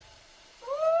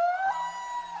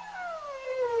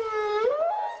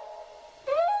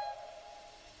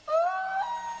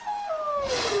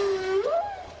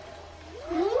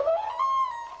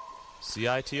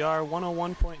CITR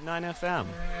 101.9 FM.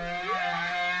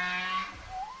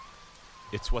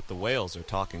 It's what the whales are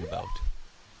talking about.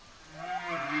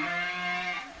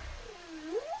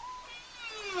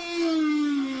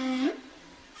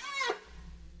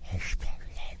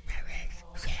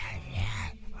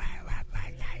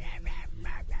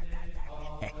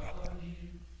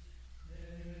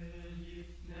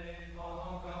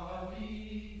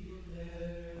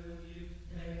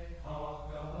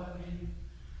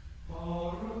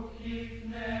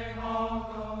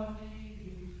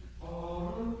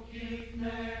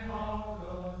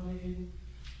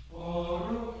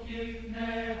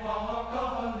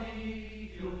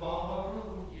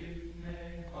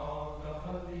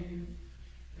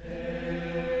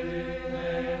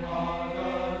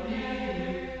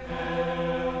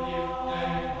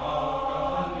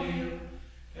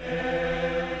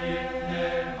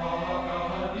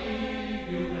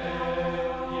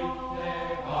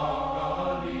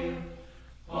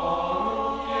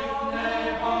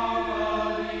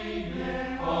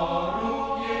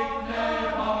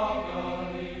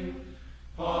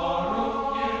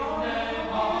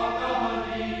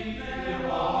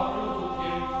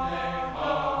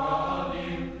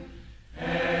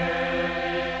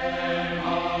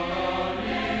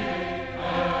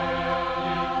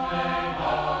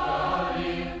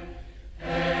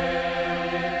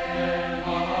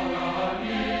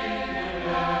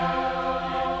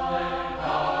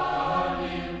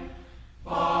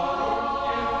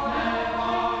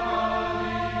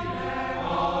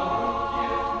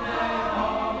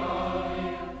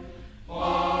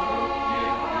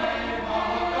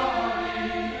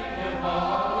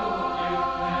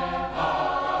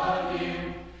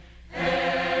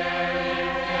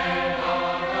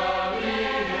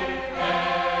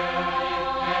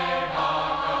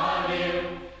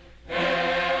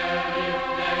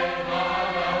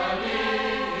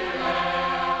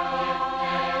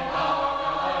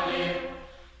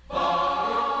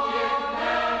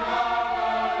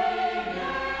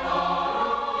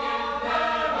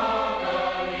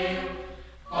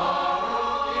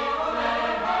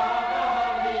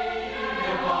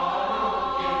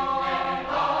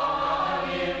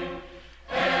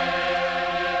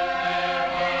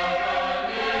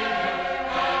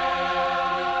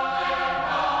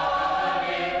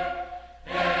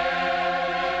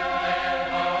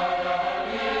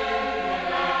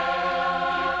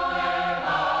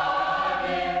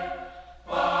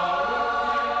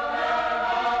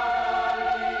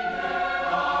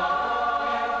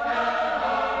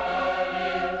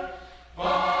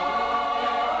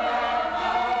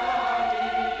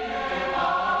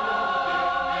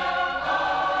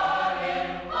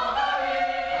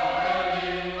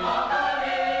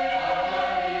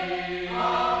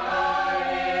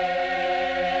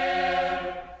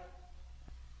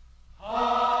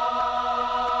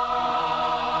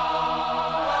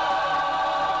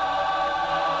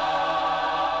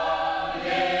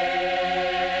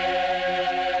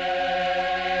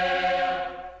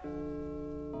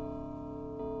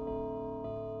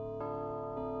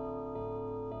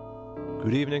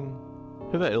 Good evening,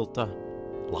 Hyvää ilta,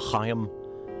 L'chaim,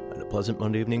 and a pleasant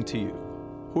Monday evening to you,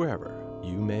 wherever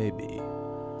you may be.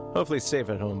 Hopefully safe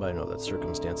at home, but I know that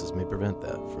circumstances may prevent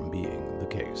that from being the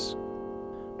case.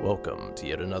 Welcome to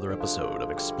yet another episode of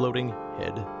Exploding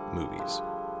Head Movies.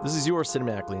 This is your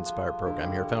cinematically inspired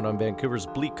program here, found on Vancouver's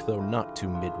bleak, though not too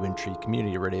midwintry,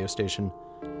 community radio station,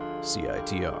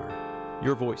 CITR,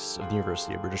 your voice of the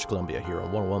University of British Columbia here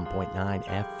on 101.9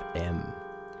 FM.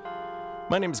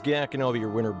 My name is Gak, and I'll be your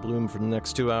winter bloom for the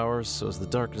next 2 hours, so as the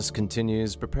darkness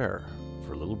continues, prepare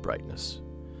for a little brightness.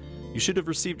 You should have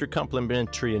received your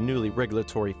complimentary and newly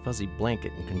regulatory fuzzy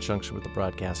blanket in conjunction with the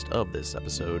broadcast of this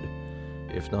episode.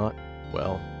 If not,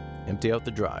 well, empty out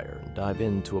the dryer and dive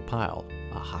into a pile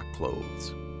of hot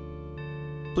clothes.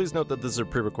 Please note that this is a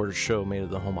pre-recorded show made at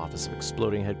the home office of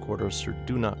Exploding Headquarters, so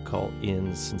do not call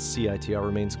in since CITR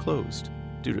remains closed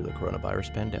due to the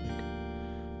coronavirus pandemic.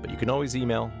 But you can always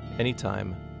email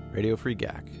anytime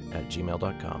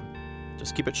radiofreegak@gmail.com.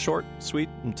 Just keep it short, sweet,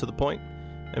 and to the point,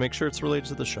 and make sure it's related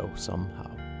to the show somehow.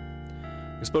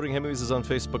 Exploding Head Movies is on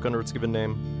Facebook under its given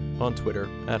name, on Twitter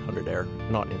 @100air,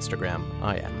 and on Instagram,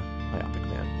 I am Myopic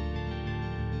Man.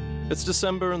 It's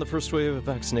December, and the first wave of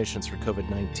vaccinations for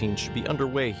COVID-19 should be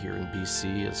underway here in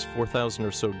BC, as 4,000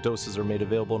 or so doses are made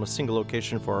available in a single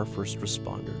location for our first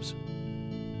responders.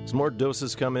 As more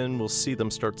doses come in, we'll see them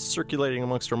start circulating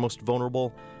amongst our most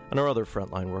vulnerable and our other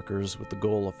frontline workers, with the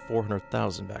goal of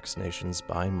 400,000 vaccinations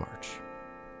by March.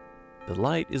 The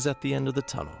light is at the end of the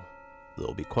tunnel.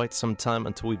 There'll be quite some time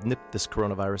until we've nipped this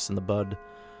coronavirus in the bud,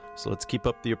 So let's keep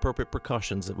up the appropriate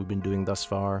precautions that we've been doing thus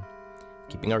far,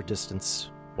 keeping our distance,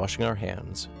 washing our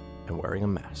hands, and wearing a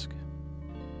mask.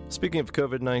 Speaking of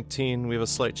COVID-19, we have a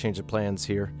slight change of plans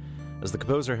here, as the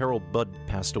composer Harold Budd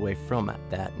passed away from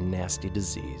that nasty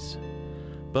disease.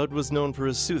 Budd was known for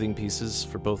his soothing pieces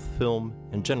for both film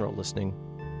and general listening.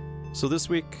 So this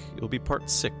week, it will be part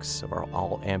 6 of our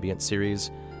all-ambient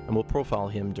series, and we'll profile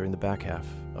him during the back half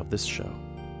of this show.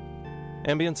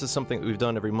 Ambience is something that we've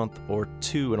done every month or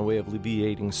two in a way of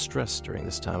alleviating stress during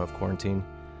this time of quarantine,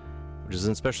 which is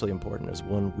especially important as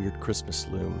one weird Christmas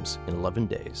looms in 11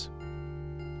 days.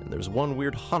 And there's one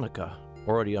weird Hanukkah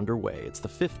already underway. It's the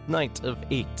 5th night of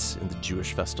 8 in the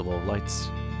Jewish Festival of Lights,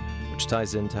 which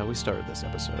ties into how we started this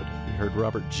episode. We heard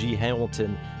Robert G.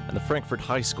 Hamilton and the Frankfurt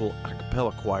High School a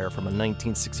cappella choir from a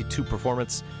 1962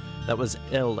 performance that was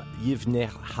El Yivneh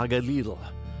HaGalil,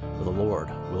 where the Lord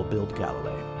will build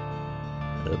Galilee.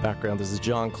 In the background, this is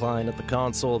John Klein at the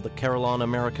console of the Carillon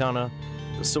Americana,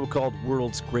 the so-called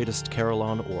world's greatest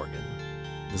carillon organ.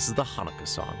 This is the Hanukkah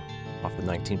song, off the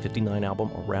 1959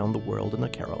 album Around the World in a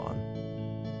Carillon.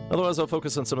 Otherwise, I'll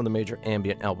focus on some of the major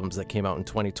ambient albums that came out in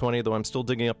 2020, though I'm still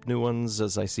digging up new ones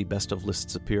as I see best of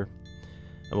lists appear.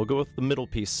 And we'll go with the middle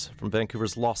piece from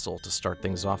Vancouver's Lossel to start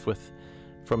things off with.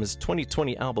 From his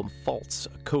 2020 album Faults,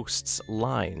 Coasts,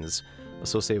 Lines,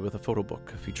 associated with a photo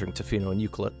book featuring Tofino and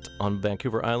Euclid on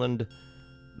Vancouver Island,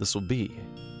 this will be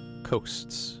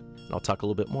Coasts. And I'll talk a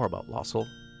little bit more about Lossel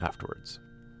afterwards.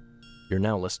 You're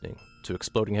now listening to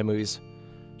Exploding Head Movies,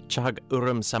 Chag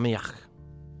Urim Samiach.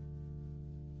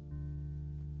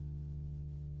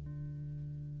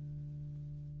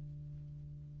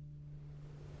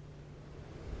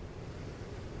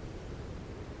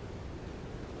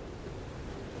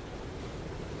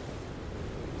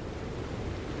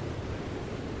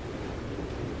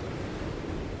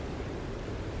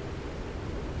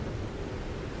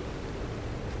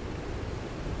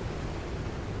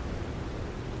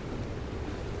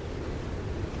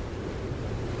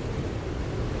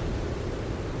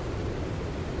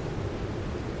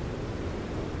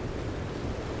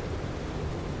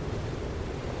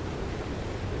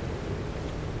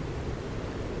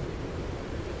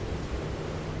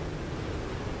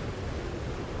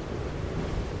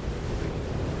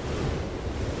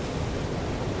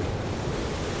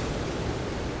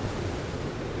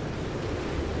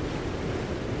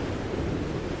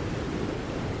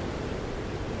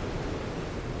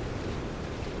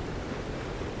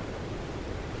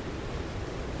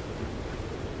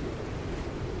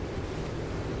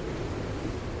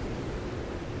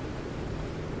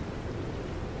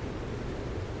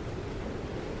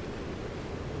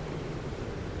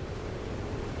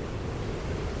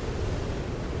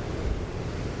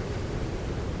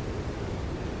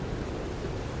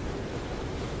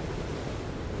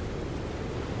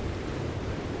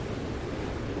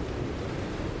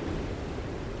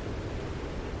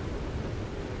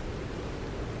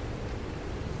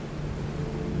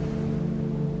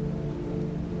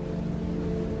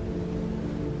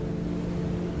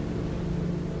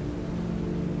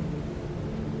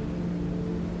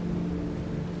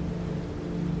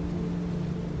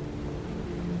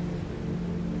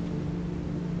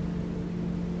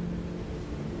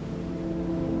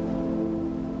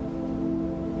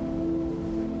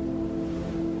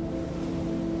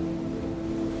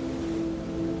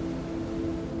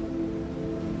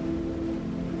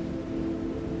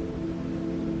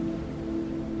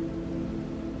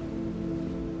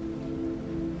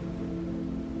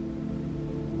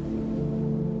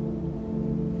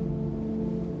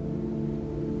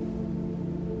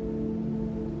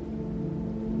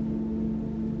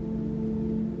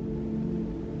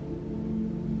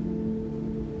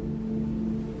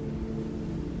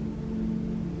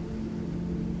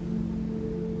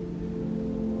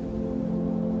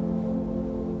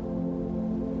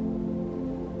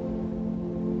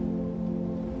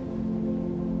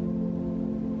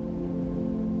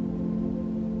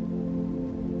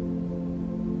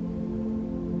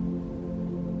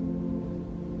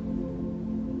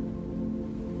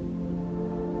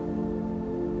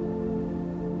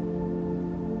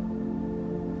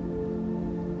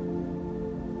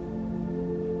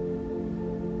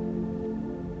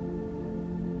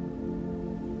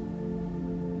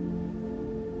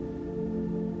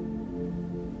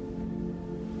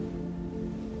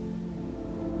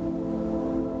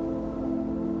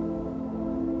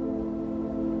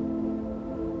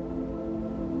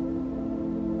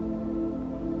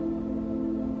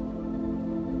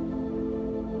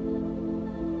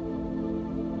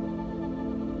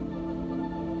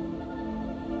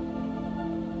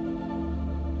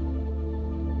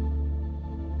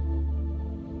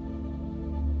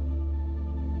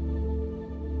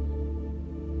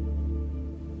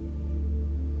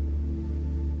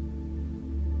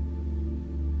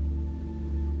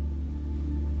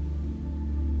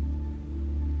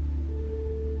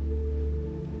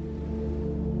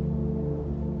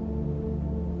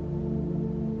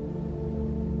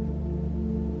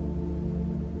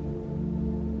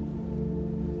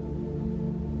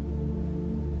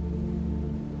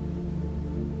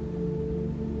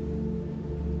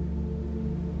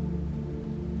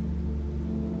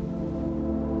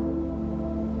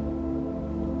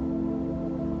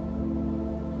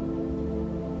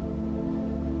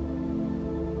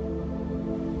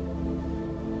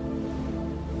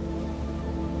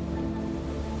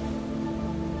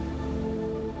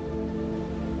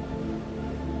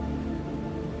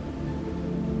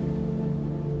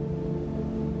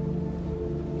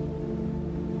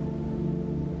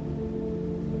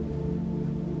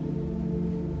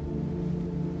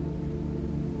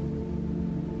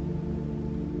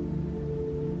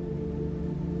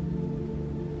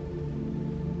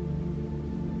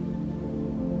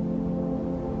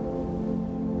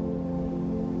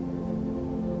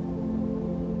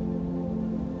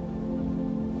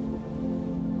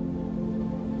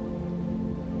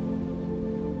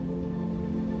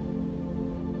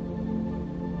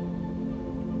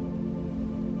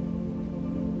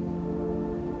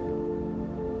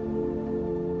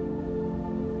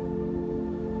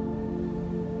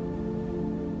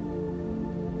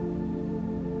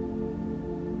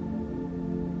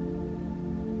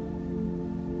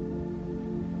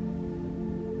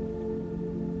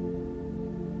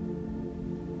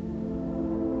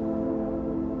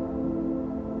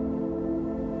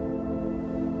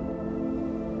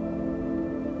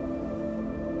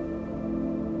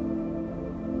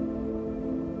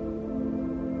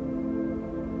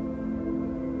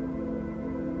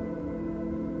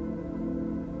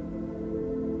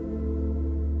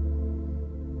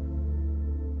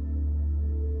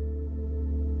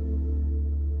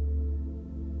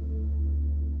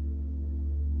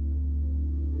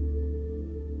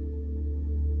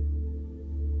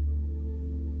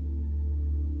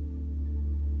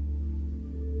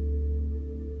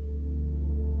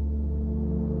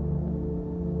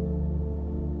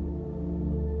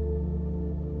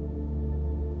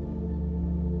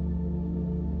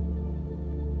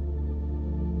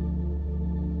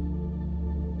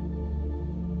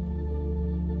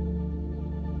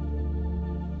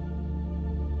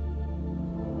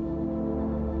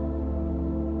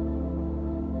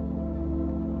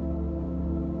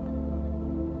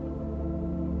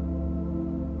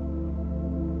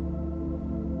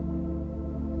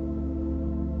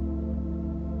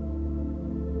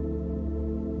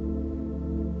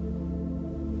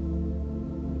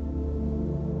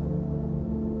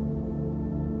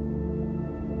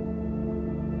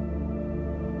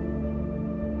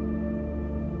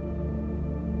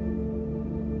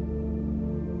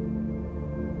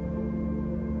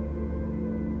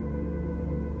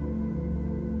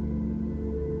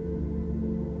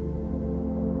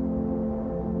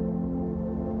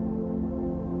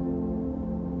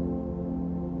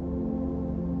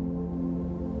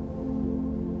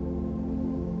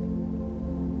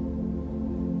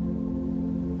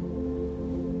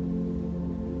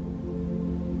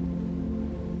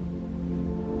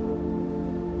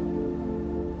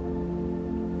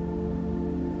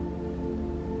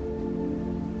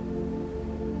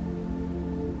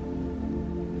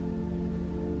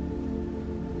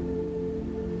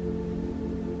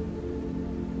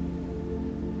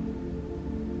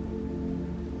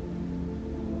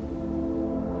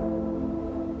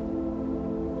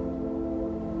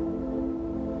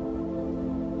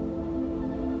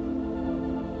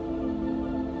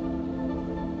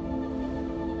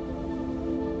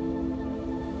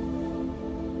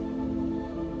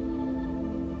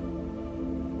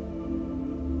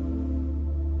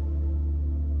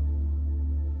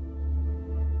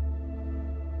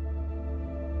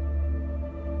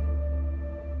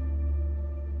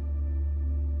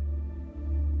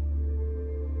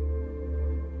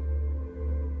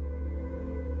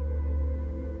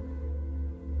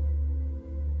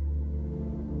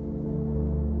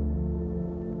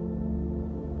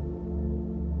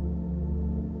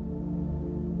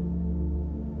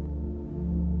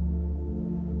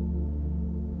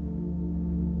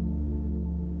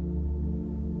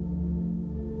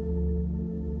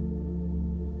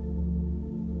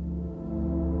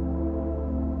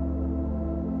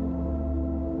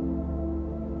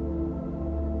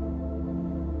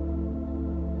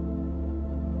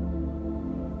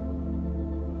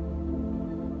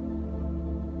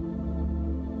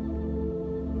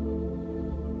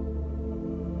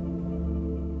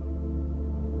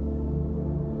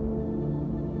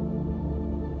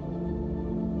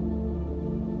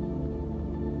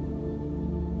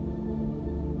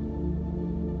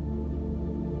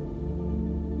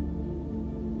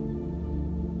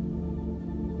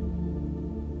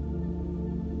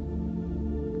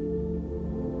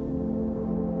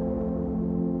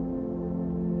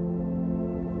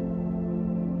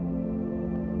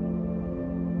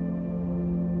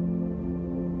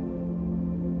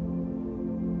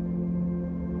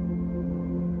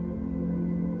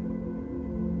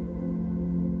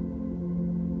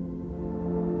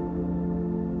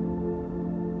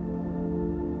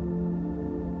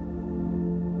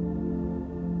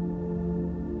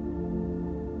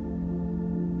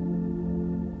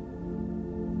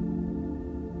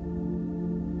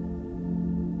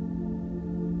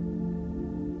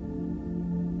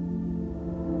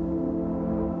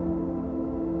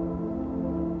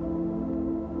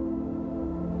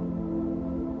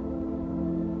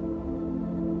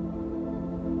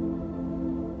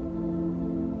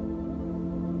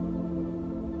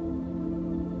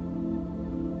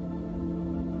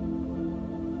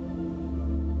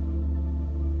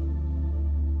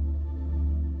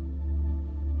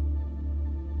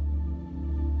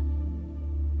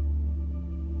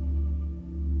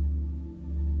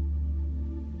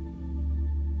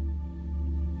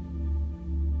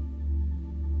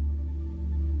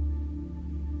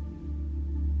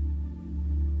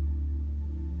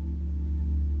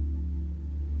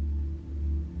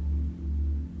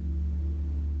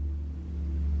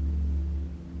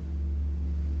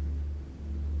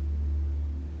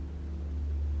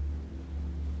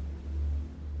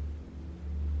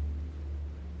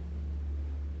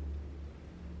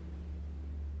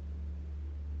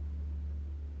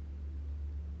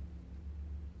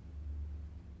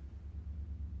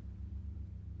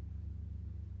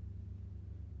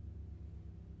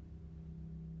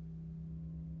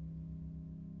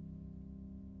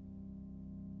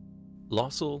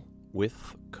 Lossell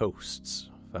with Coasts,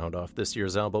 found off this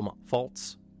year's album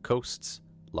Faults, Coasts,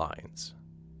 Lines.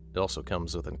 It also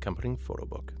comes with an accompanying photo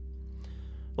book.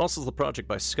 Lossell's the project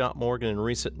by Scott Morgan in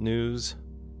recent news.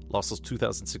 Lossell's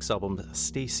 2006 album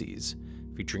Stacy's,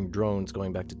 featuring drones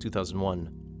going back to 2001,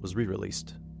 was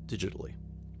re-released digitally.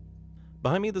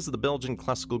 Behind me, this is the Belgian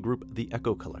classical group The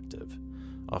Echo Collective,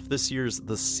 off this year's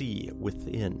The Sea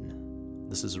Within.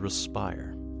 This is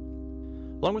Respire.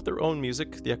 Along with their own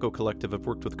music, The Echo Collective have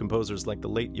worked with composers like the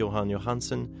late Johan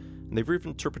Johansson, and they've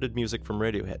reinterpreted music from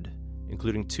Radiohead,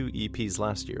 including 2 EPs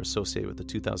last year associated with the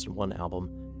 2001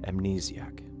 album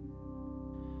Amnesiac.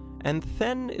 And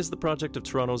Then is the project of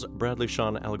Toronto's Bradley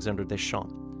Sean Alexander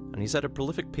Deschamps, and he's had a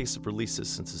prolific pace of releases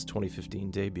since his 2015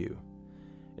 debut.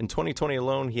 In 2020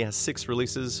 alone, he has 6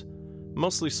 releases,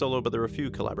 mostly solo, but there are a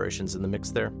few collaborations in the mix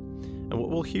there. And what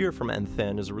we'll hear from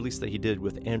Then is a release that he did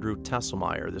with Andrew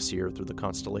Tasselmeyer this year through the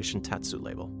Constellation Tatsu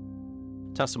label.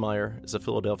 Tasselmeyer is a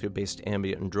Philadelphia-based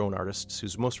ambient and drone artist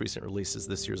whose most recent release is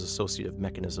this year's Associative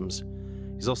Mechanisms.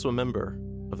 He's also a member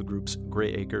of the groups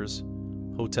Grey Acres,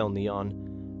 Hotel Neon,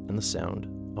 and The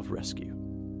Sound of Rescue.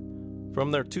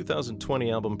 From their 2020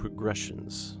 album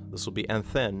Progressions, this will be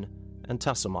Then and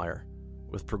Tasselmeyer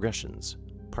with Progressions,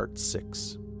 Part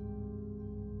 6.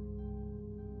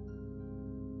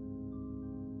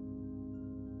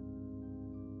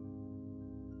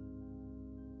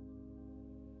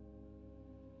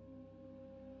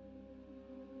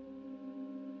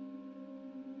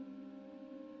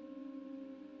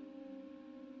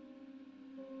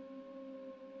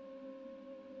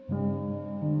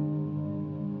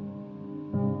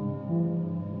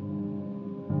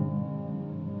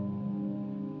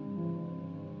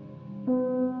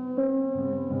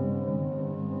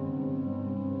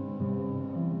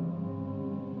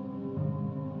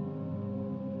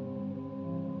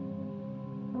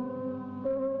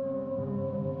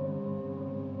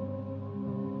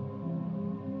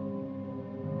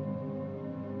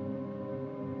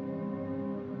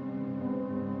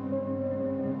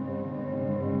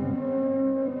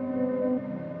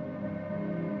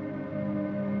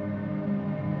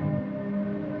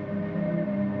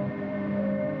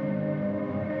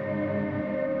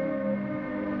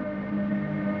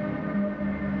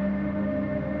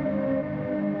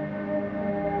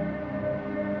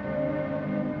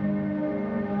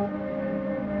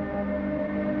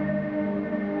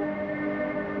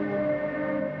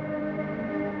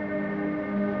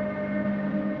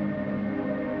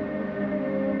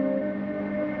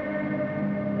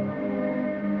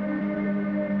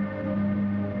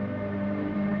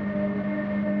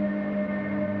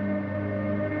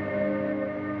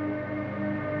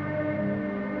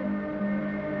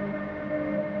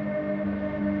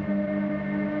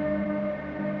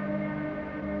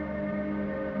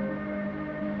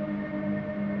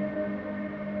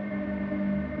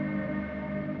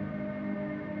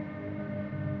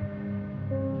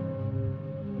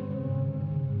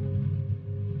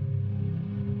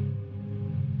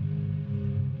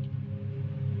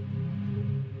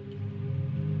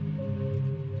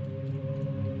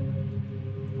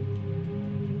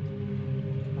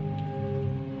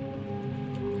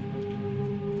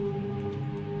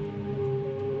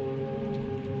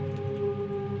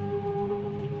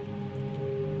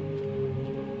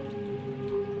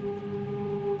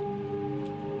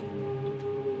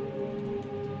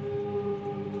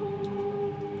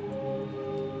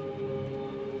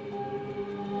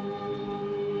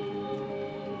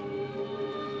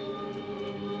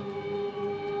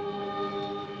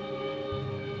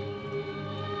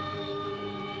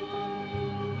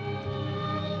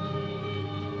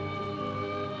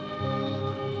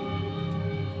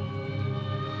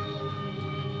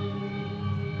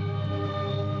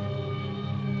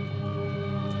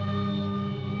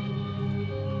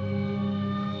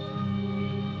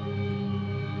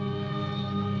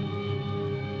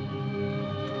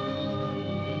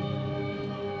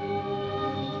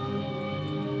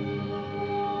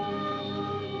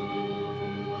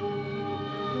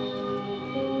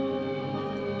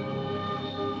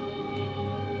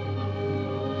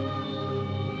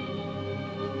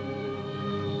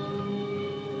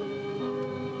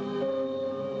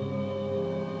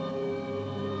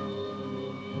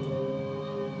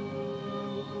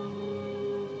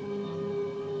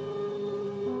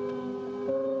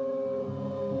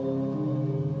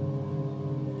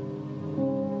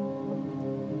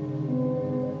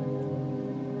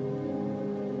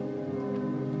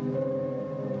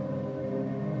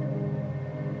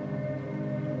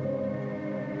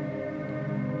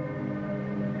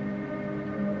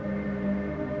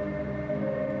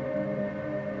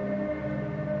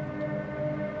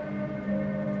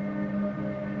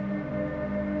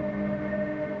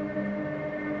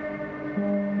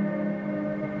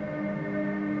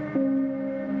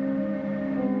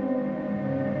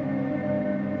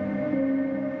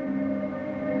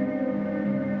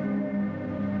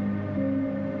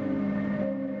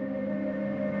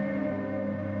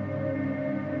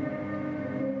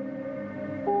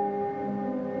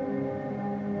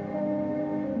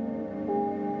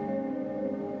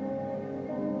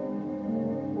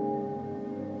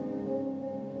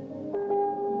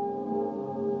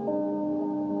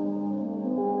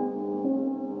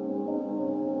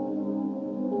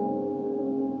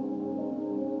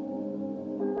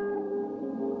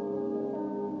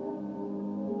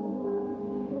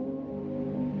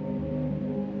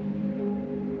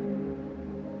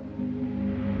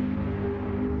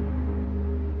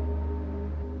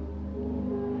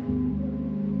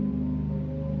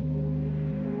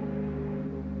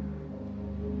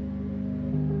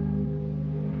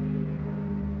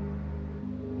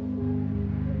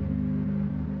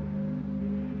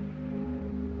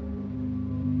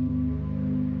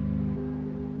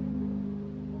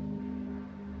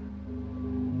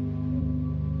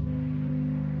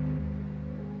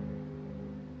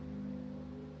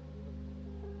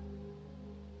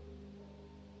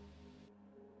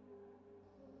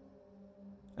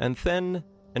 and Then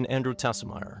and Andrew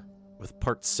Tasselmeyer with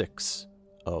Part 6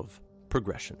 of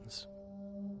Progressions.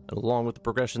 And along with the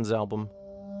Progressions album,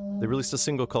 they released a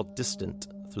single called Distant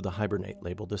through the Hibernate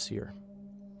label this year.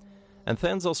 And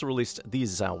Than's also released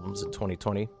these albums in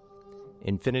 2020: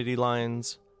 Infinity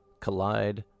Lines,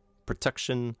 Collide,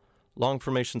 Protection, Long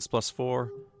Formations Plus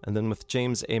 4, and then with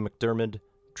James A. McDermott,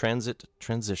 Transit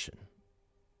Transition.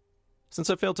 Since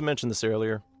I failed to mention this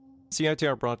earlier,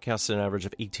 CITR broadcasts an average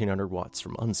of 1,800 watts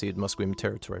from unceded Musqueam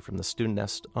territory from the student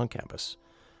nest on campus,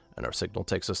 and our signal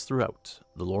takes us throughout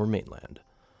the lower mainland,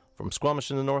 from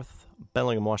Squamish in the north,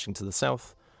 Bellingham, Washington to the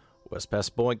south, west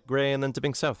past Point Grey, and then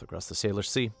dipping south across the Salish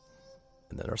Sea,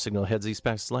 and then our signal heads east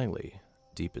past Langley,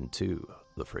 deep into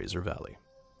the Fraser Valley.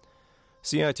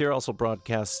 CITR also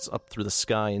broadcasts up through the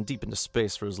sky and deep into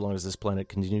space for as long as this planet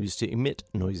continues to emit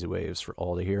noisy waves for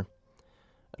all to hear.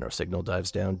 And our signal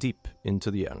dives down deep into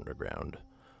the underground,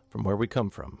 from where we come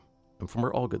from, and from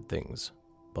where all good things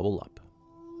bubble up.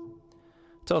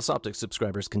 Telus Optic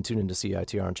subscribers can tune into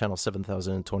CITR on channel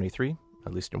 7023,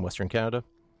 at least in Western Canada.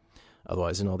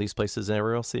 Otherwise, in all these places and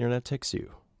everywhere else the internet takes you,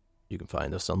 you can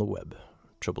find us on the web,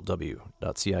 www.citr.ca.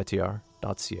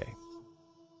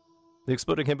 The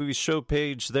Exploding Head Movies show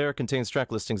page there contains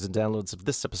track listings and downloads of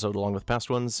this episode along with past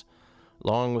ones,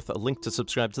 along with a link to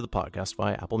subscribe to the podcast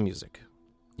via Apple Music.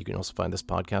 You can also find this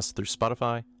podcast through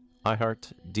Spotify,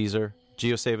 iHeart, Deezer,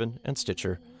 GeoSaven, and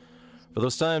Stitcher, for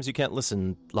those times you can't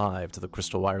listen live to the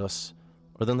Crystal Wireless,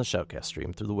 or then the Shoutcast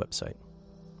stream through the website.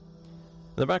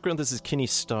 In the background, this is Kinney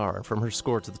Starr from her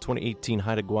score to the 2018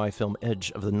 Haida Gwaii film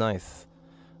Edge of the Ninth,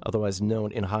 otherwise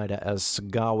known in Haida as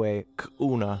Sagawe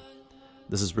K'una.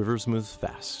 This is Rivers Move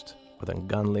Fast, with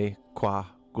Nganli Kwa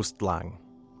Gustlang.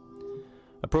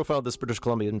 I profiled this British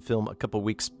Columbian film a couple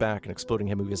weeks back in Exploding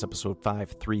Head Movies episode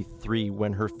 533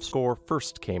 when her score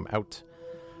first came out.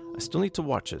 I still need to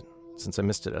watch it, since I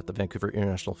missed it at the Vancouver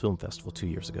International Film Festival 2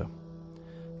 years ago.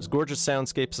 There's gorgeous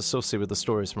soundscapes associated with the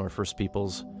stories from our First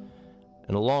Peoples,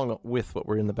 and along with what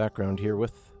we're in the background here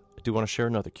with, I do want to share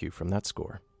another cue from that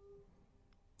score.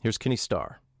 Here's Kinney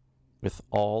Starr with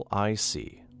All I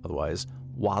See, otherwise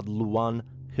Wadluwan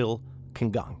Hill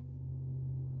Kingang.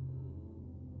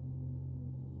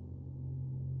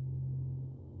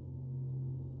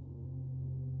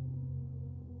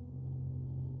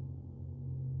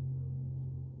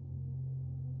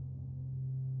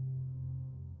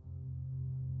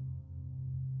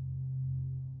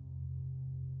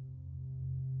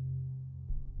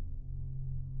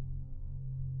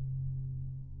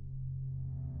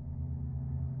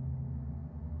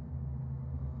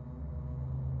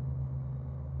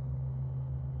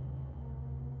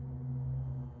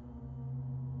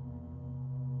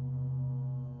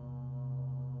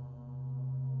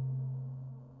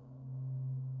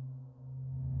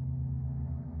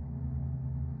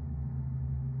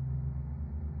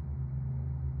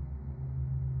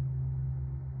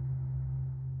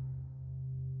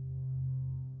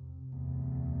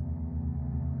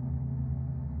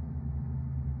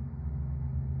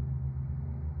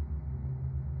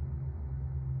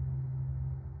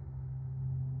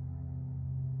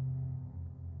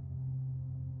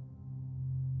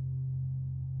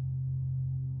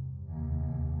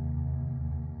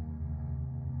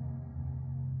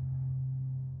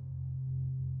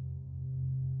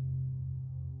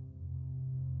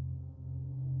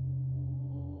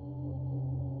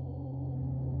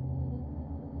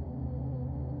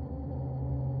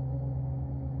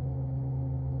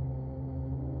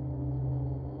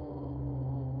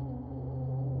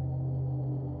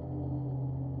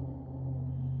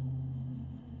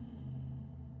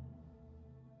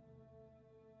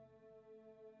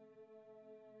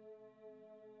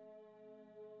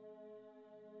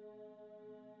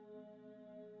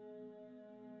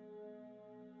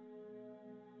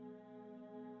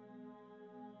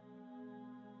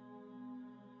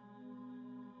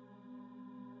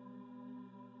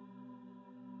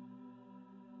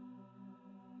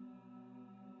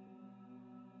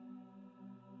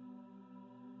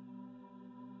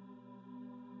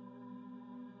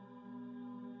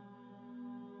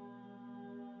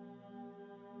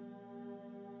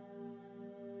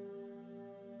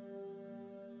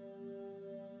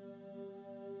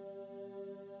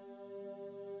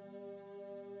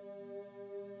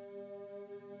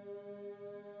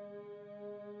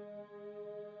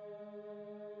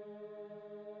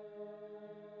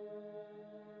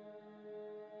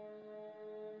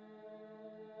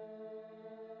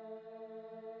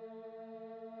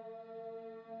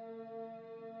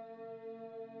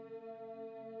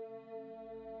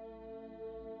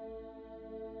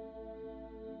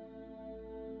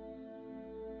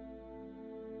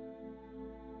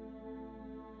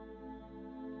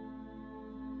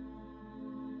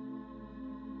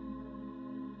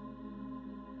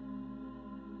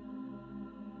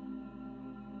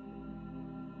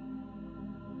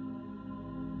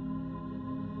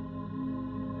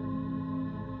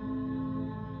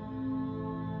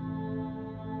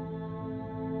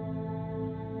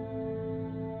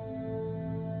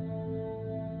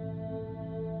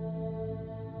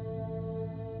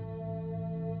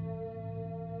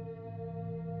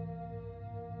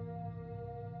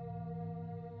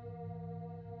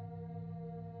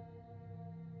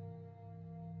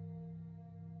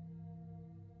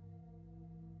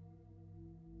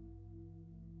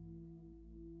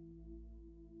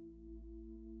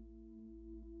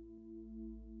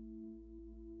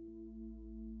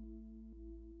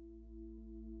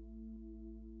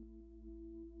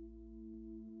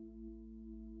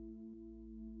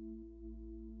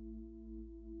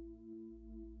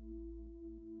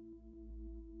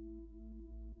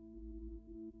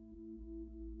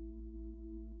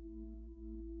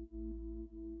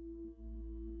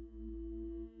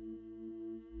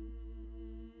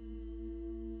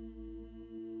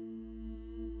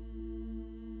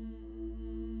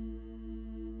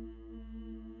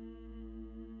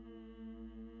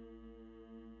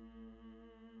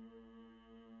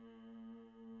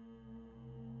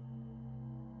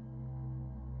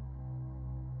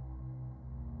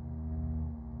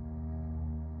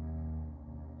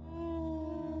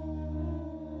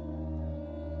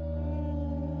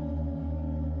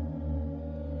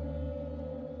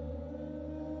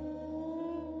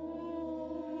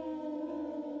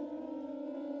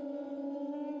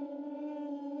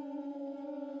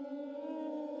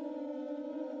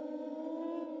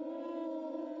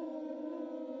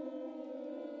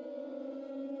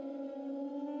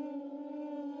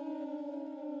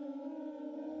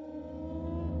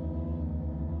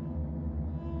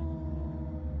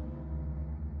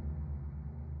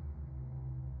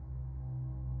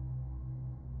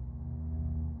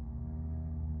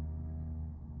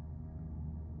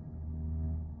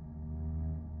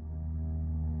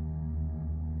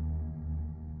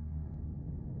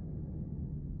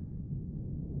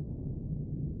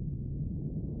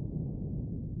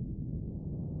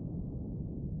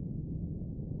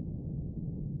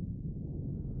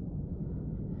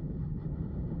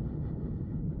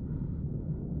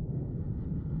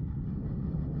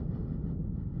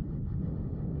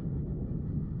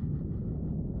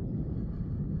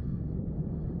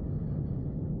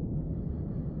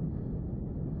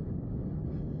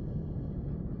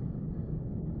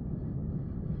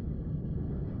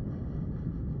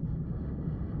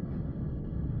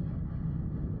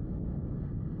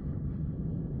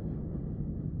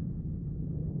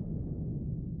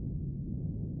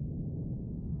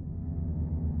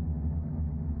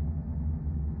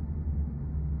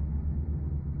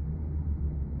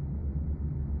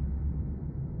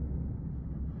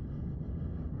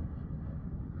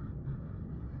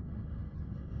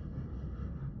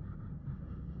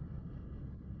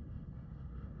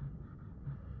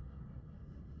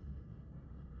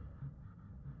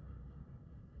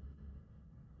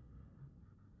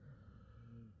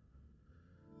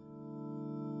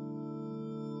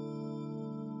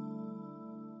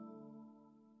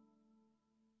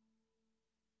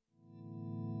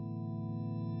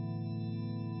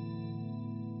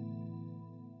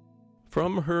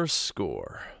 From her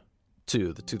score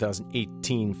to the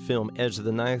 2018 film Edge of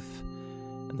the Knife,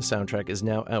 and the soundtrack is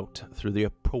now out through the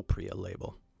Appropriate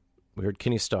label. We heard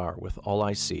Kenny Starr with All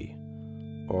I See,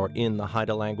 or in the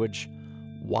Haida language,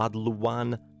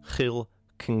 Wadluwan Khil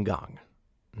Kingang.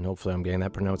 And hopefully I'm getting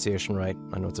that pronunciation right.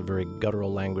 I know it's a very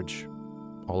guttural language.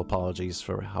 All apologies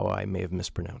for how I may have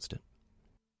mispronounced it.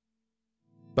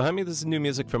 Behind me, this is new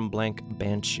music from Blank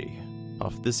Banshee,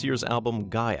 off this year's album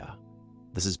Gaia.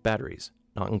 This is Batteries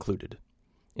Not Included,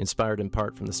 inspired in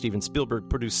part from the Steven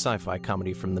Spielberg-produced sci-fi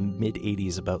comedy from the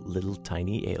mid-'80s about little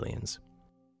tiny aliens.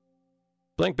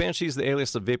 Blank Banshee is the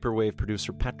alias of vaporwave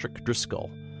producer Patrick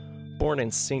Driscoll, born in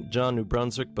St. John, New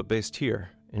Brunswick, but based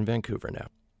here in Vancouver now.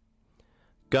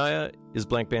 Gaia is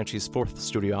Blank Banshee's fourth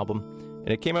studio album, and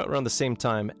it came out around the same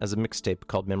time as a mixtape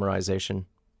called Memorization,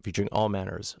 featuring all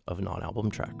manners of non-album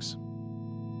tracks.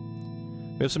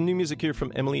 We have some new music here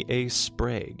from Emily A.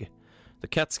 Sprague. The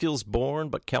Catskills-born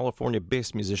but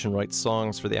California-based musician writes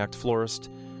songs for the Act Florist,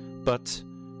 but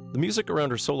the music around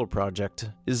her solo project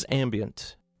is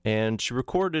ambient, and she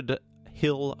recorded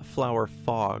Hill Flower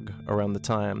Fog around the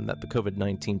time that the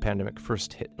COVID-19 pandemic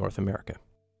first hit North America.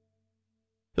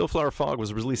 Hill Flower Fog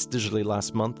was released digitally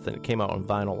last month, and it came out on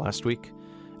vinyl last week,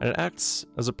 and it acts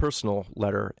as a personal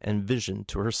letter and vision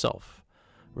to herself,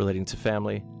 relating to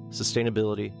family,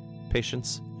 sustainability,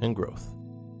 patience, and growth,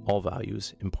 all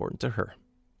values important to her.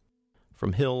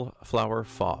 From Hill Flower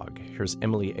Fog, here's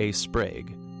Emily A.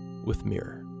 Sprague with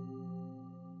Mirror.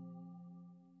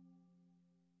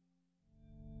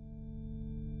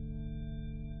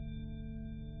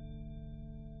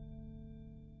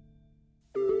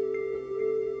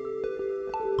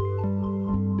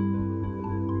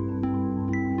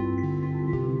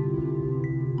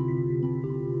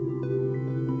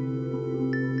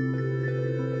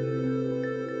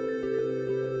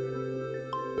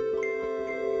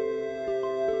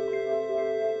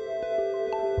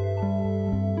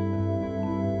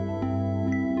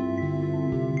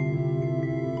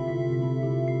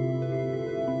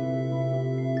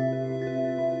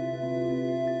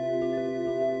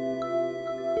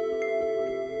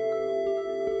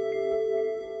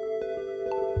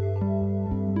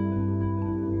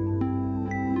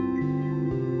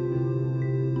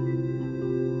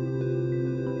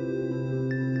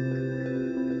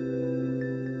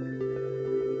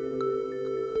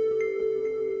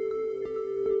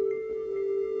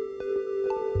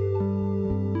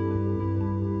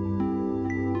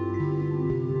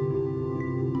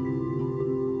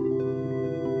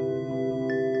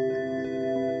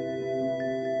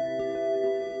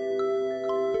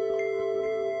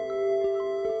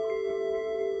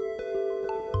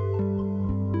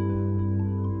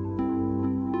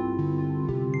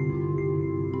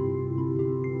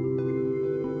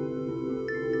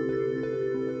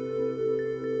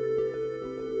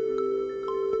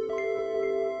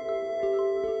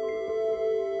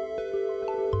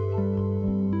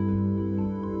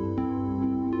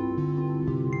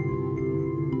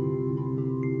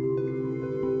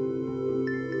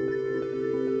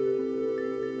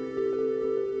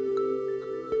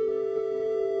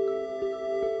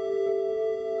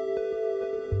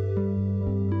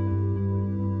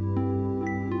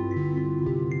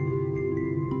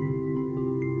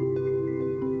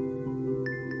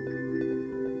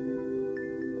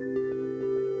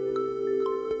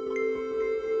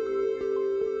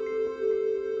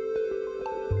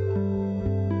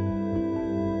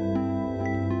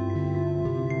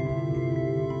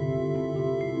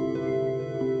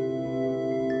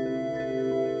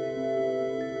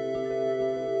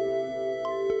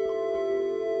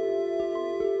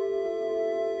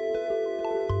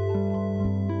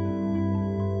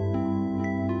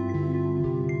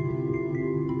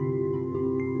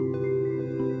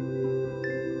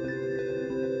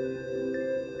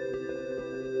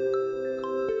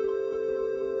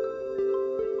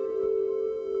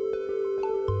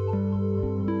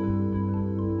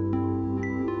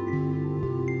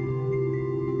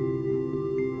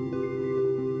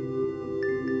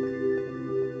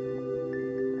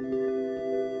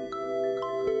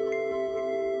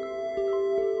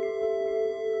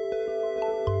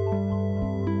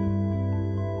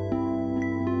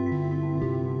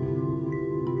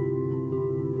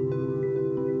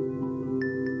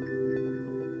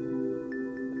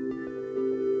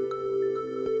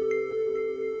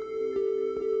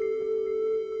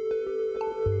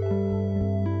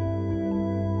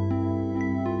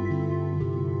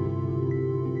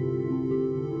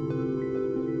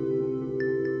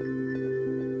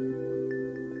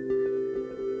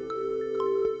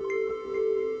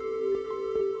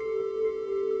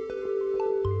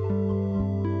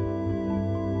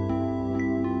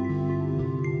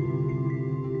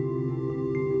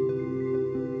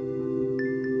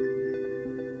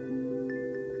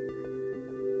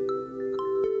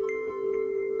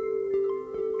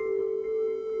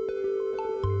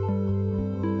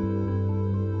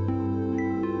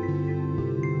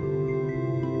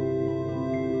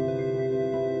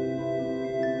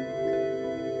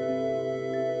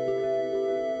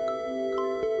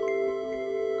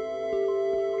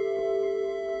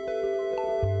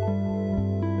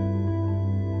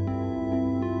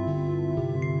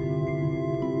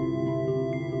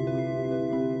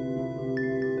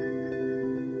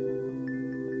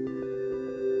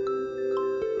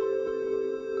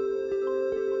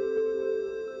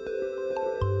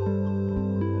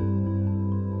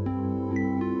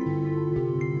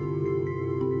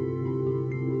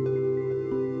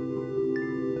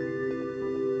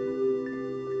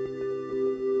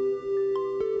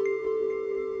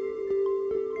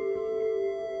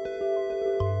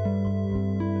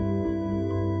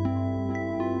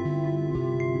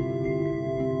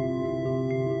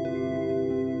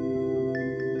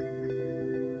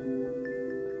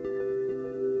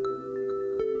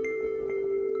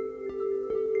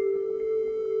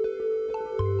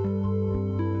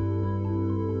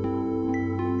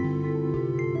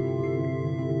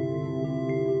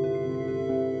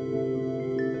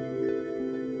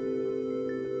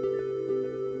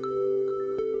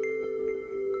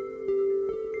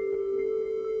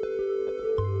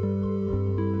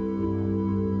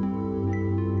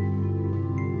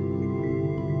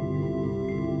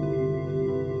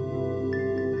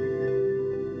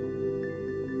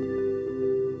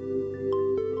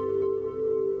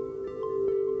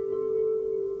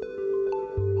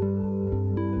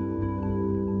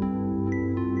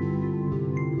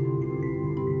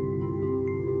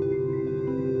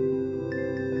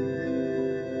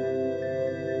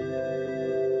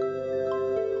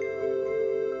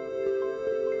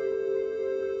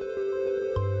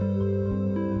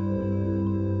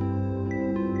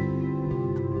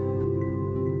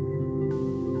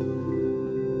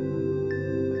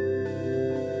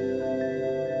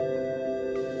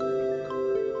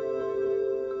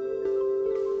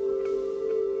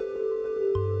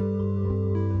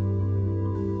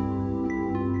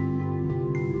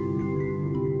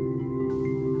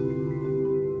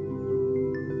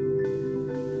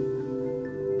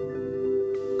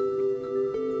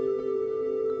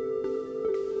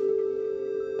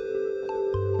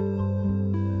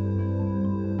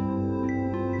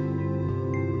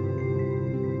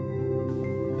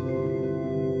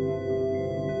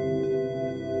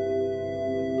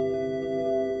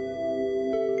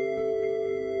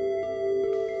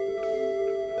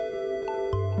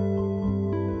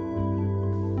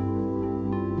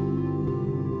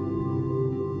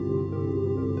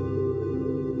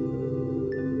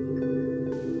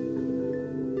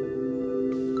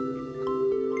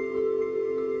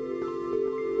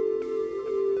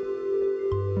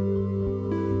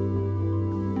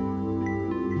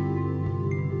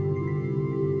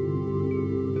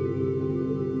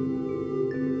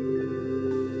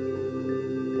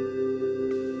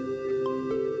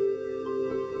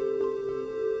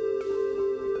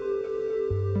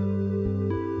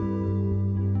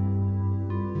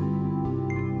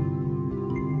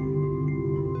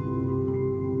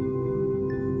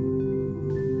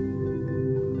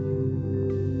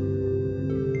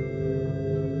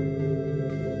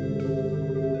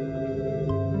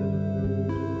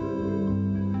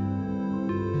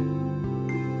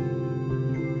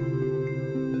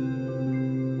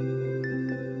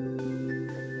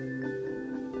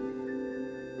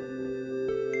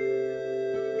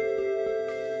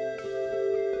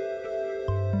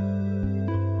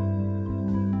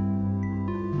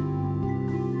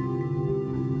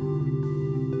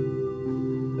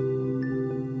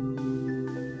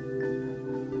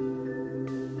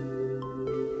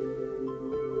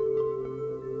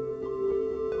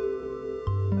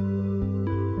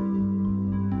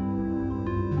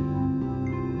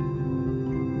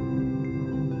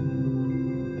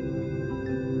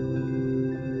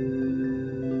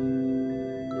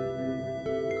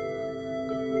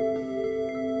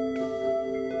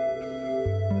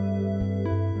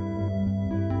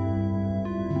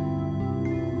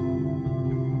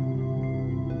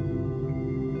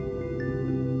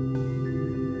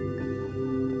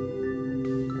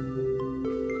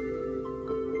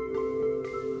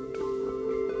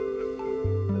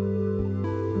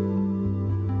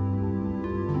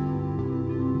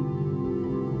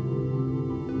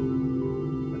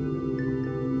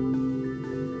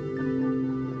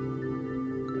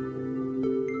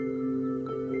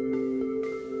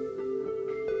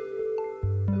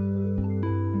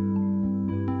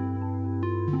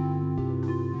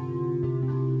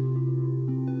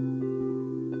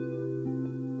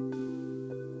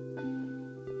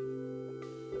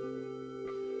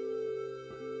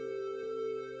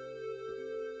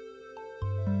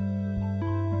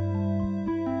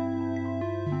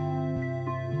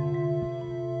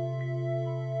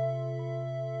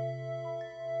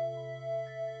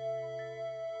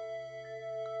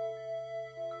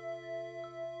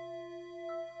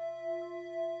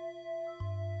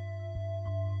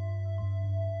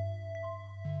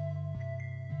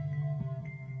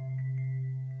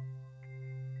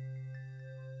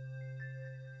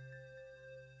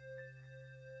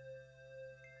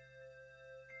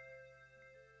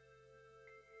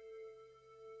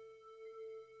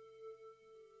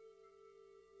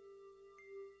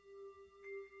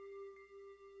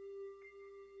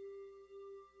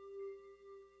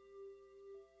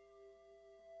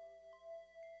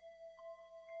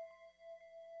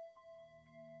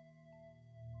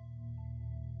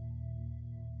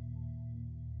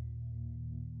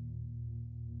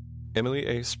 Emily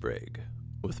A. Sprague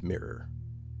with Mirror,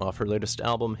 off her latest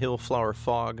album Hillflower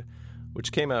Fog,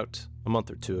 which came out a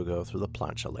month or two ago through the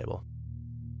Plancha label.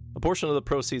 A portion of the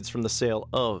proceeds from the sale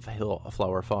of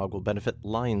Hillflower Fog will benefit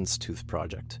Lion's Tooth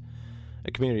Project,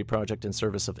 a community project in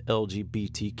service of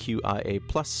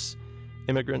LGBTQIA+,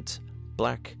 immigrant,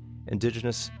 Black,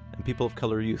 Indigenous, and people of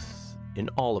color youth in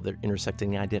all of their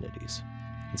intersecting identities,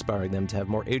 inspiring them to have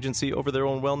more agency over their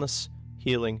own wellness,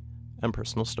 healing, and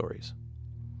personal stories.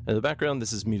 In the background,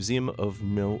 this is Museum of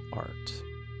No Art.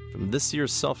 From this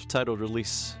year's self-titled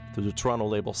release through the Toronto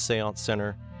label Seance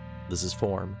Center, this is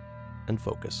Form and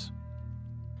Focus.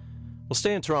 We'll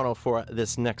stay in Toronto for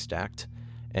this next act,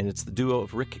 and it's the duo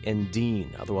of Rick and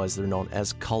Dean, otherwise they're known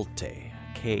as Kalte,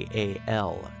 K-A-L-T-E.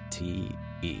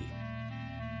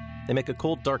 They make a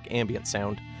cold, dark ambient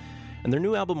sound, and their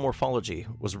new album Morphology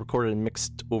was recorded and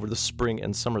mixed over the spring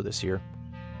and summer this year,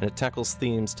 and it tackles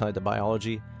themes tied to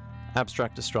biology,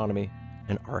 abstract astronomy,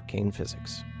 and arcane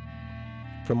physics.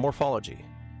 From Morphology,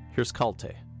 here's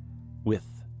Kalte with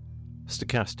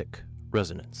Stochastic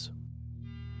Resonance.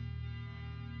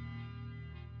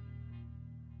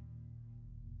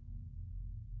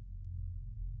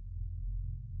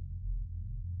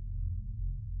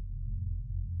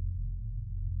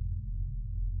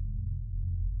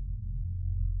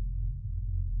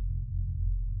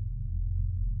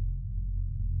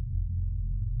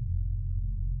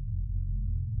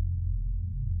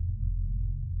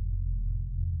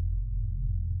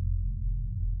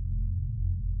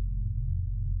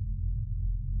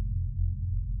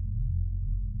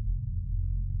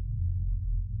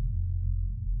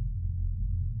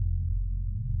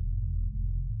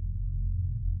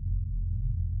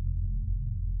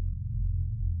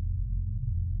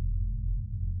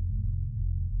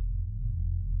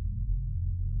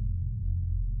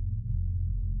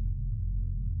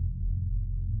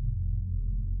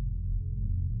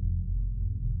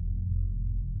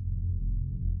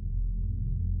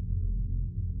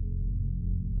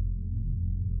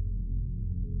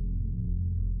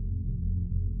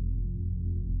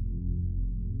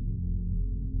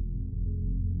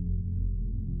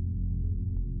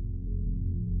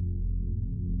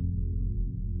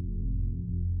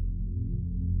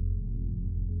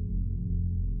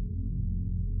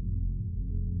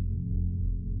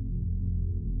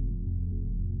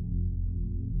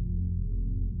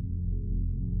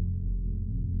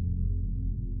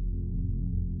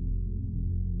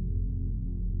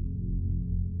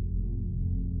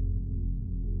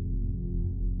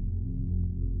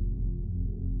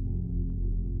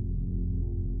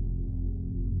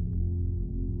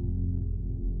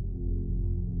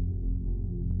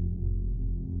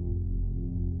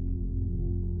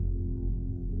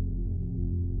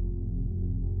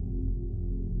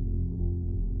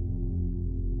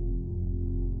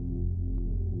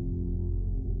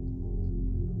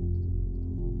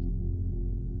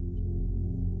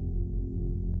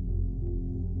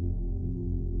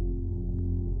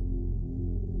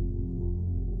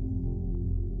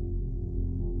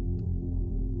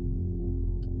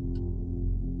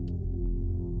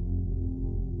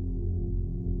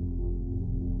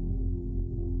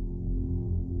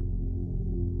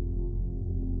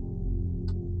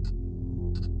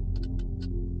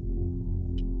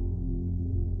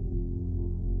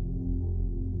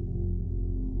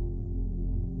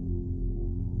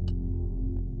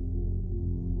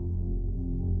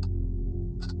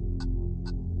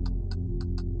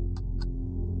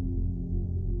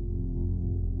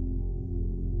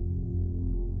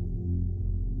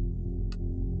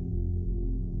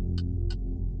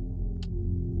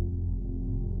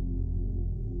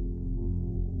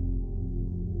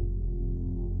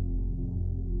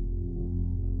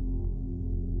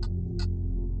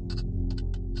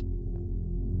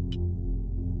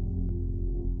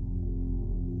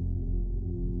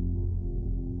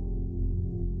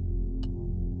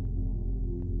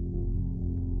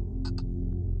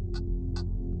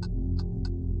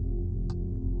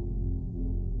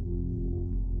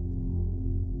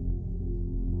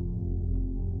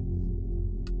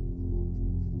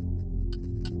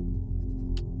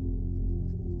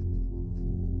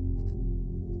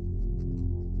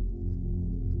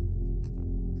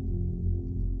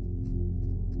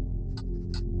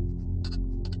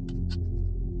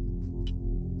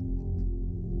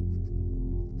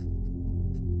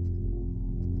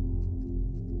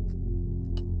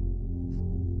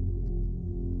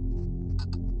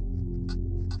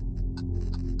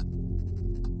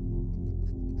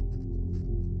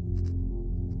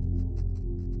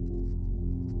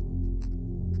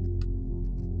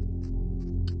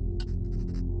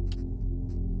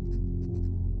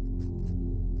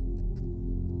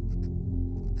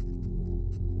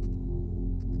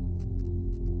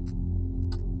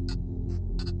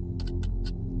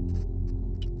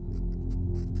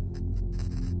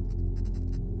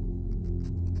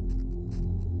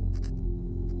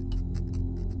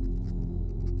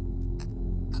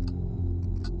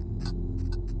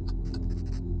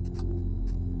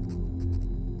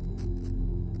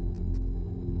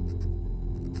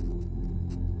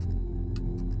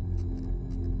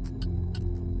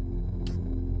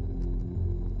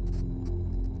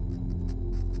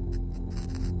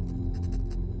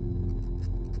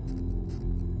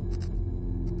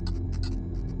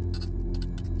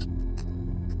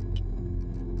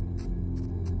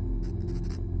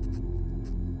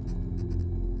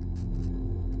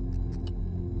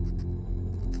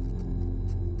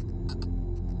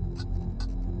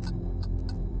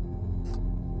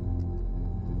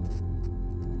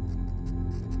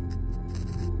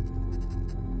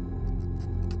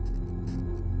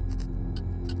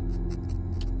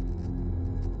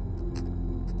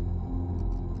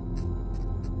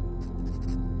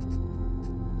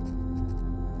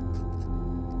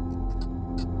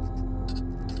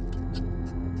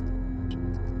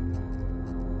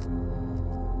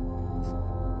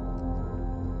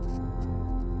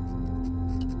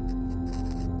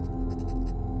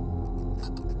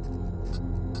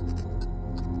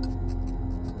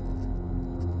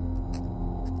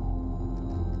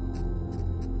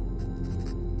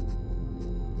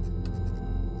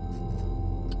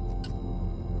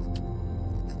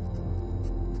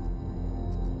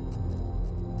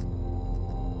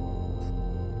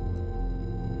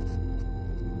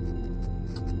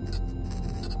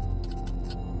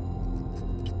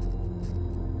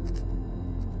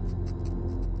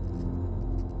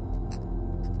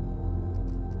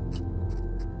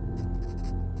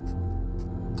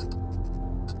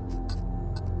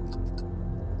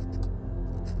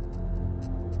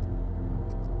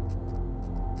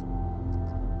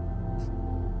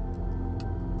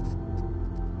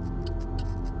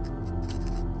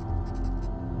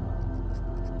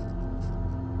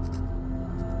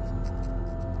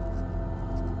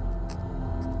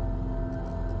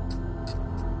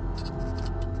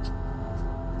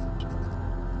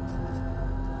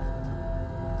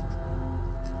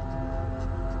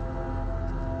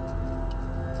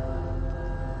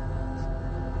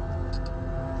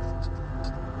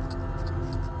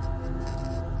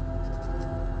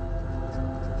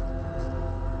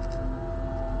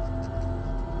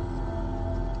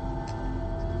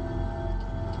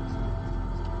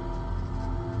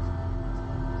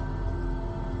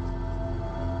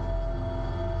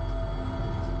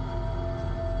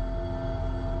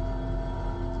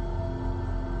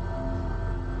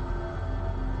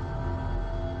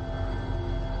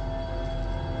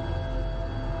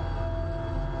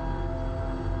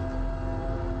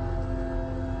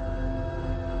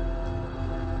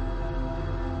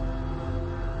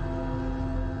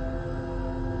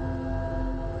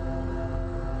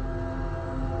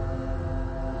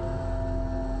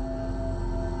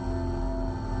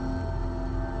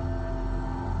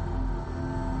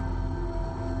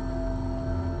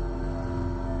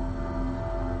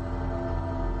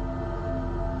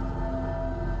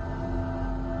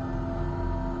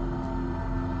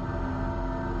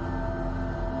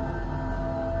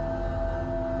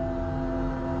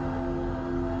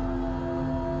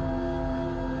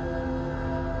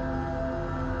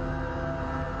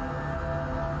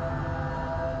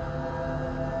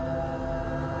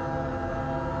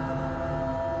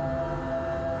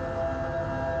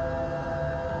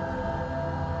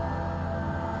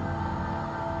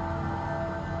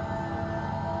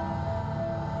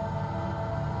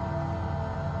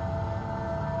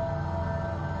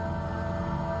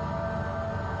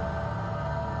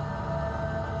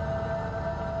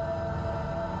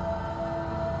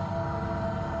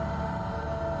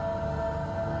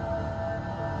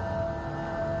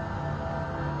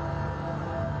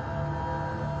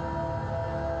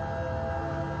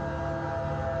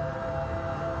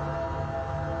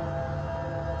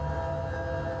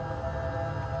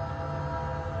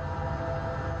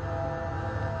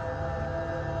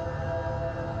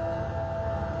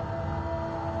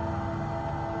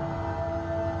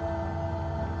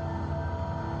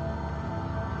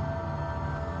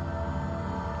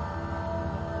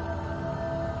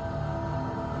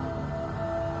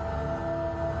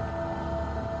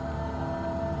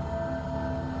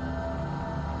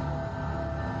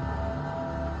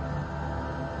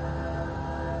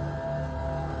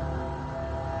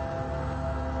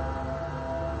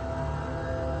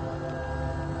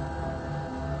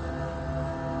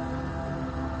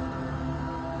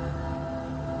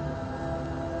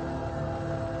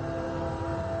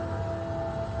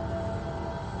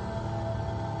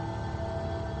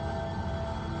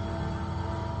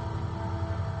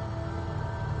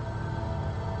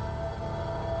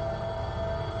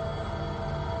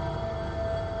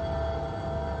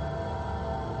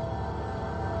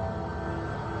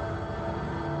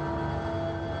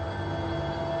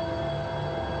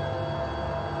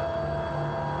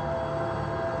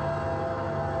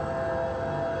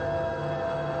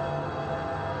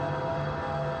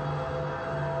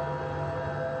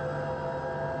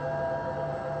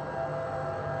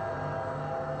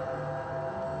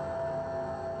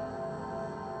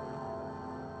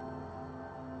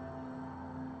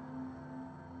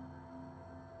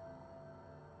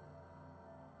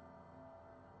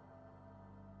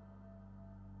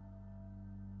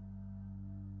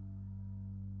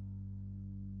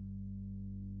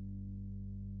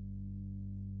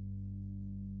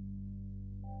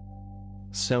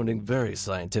 Sounding very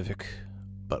scientific,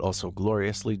 but also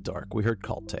gloriously dark, we heard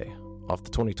Calte. Off the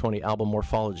 2020 album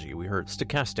Morphology, we heard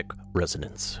Stochastic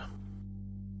Resonance.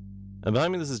 And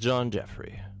behind me, this is John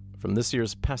Jeffrey. From this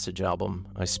year's Passage album,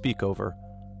 I speak over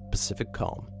Pacific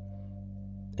Calm.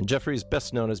 And Jeffrey is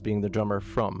best known as being the drummer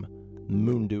from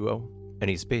Moon Duo, and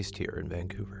he's based here in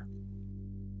Vancouver.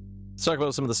 Let's talk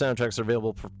about some of the soundtracks that are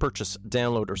available for purchase,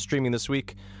 download, or streaming this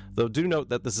week, though do note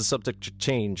that this is subject to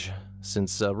change,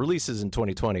 since releases in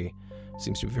 2020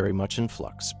 seems to be very much in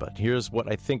flux. But here's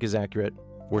what I think is accurate.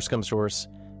 Worst comes to worst,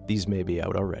 these may be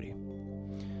out already.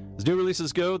 As new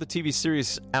releases go, the TV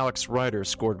series Alex Rider,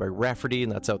 scored by Rafferty,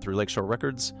 and that's out through Lakeshore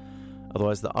Records.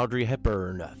 Otherwise, the Audrey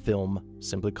Hepburn film,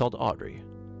 simply called Audrey.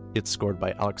 It's scored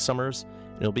by Alex Summers,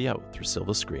 and it'll be out through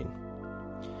Silva Screen.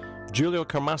 Giulio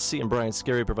Carmassi and Brian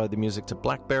Scarry provide the music to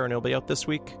Black Bear, and it'll be out this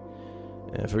week.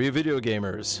 And for you video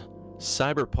gamers,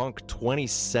 Cyberpunk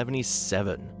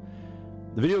 2077.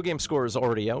 The video game score is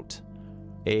already out.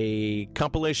 A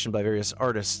compilation by various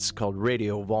artists called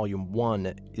Radio Volume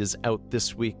 1 is out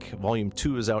this week. Volume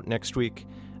 2 is out next week,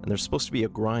 and there's supposed to be a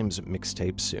Grimes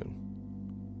mixtape soon.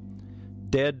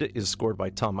 Dead is scored by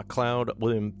Tom MacLeod,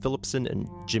 William Phillipson, and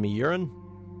Jimmy Urine.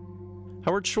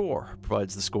 Howard Shore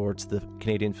provides the score to the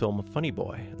Canadian film Funny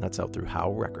Boy, and that's out through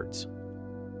Howe Records.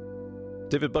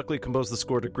 David Buckley composed the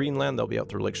score to Greenland, that'll be out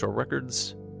through Lakeshore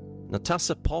Records.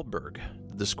 Natasa Paulberg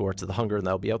did the score to The Hunger, and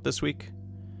that'll be out this week.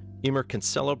 Emer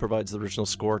Kinsella provides the original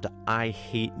score to I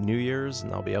Hate New Year's,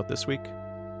 and that'll be out this week.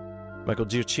 Michael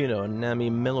Giacchino and Nami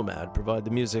Melomad provide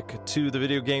the music to the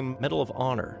video game Medal of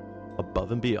Honor,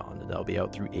 Above and Beyond, and that'll be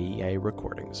out through AEA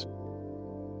Recordings.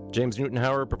 James Newton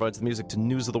Howard provides the music to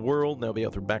News of the World, and that'll be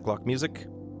out through Backlot Music.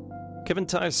 Kevin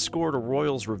Tighe's score to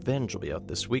Royal's Revenge will be out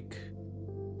this week.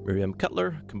 Miriam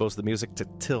Cutler composed the music to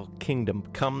Till Kingdom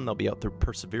Come, that'll be out through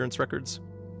Perseverance Records.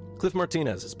 Cliff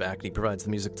Martinez is back, and he provides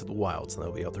the music to The Wilds, and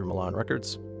that'll be out through Milan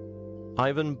Records.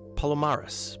 Ivan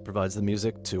Palomares provides the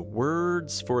music to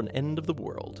Words for an End of the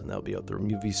World, and that'll be out through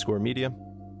Movie Score Media.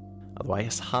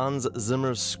 Otherwise, Hans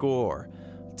Zimmer's score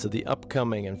to the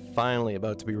upcoming and finally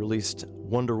about to be released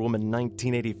Wonder Woman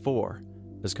 1984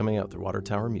 is coming out through Water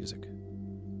Tower Music.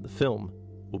 The film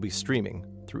will be streaming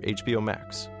through HBO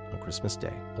Max on Christmas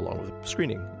Day, along with a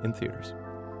screening in theaters.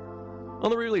 On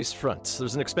the release front,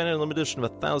 there's an expanded limited edition of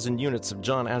 1,000 units of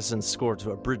John Addison's score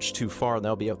to A Bridge Too Far, and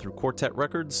that'll be out through Quartet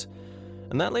Records.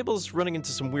 And that label's running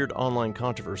into some weird online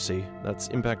controversy that's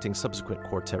impacting subsequent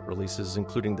Quartet releases,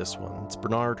 including this one. It's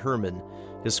Bernard Herrmann.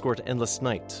 His score to Endless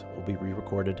Night will be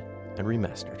re-recorded and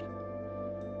remastered.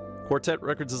 Quartet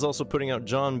Records is also putting out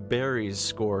John Barry's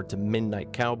score to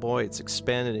Midnight Cowboy. It's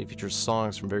expanded and it features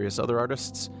songs from various other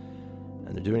artists,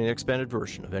 and they're doing an expanded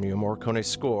version of Ennio Morricone's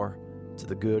score to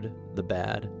The Good, the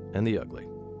Bad, and the Ugly.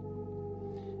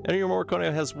 Ennio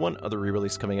Morricone has one other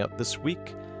re-release coming out this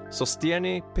week,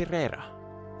 Sostiene Pereira,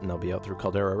 and they'll be out through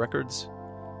Caldera Records.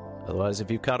 Otherwise,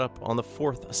 if you've caught up on the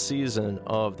 4th season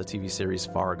of the TV series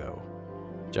Fargo,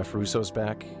 Jeff Russo's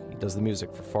back. He does the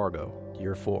music for Fargo,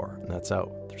 Year 4, and that's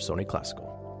out through Sony Classical.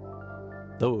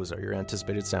 Those are your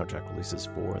anticipated soundtrack releases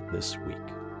for this week.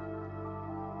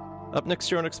 Up next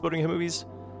here on Exploding Hit Movies,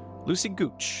 Lucy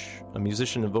Gooch, a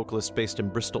musician and vocalist based in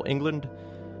Bristol, England.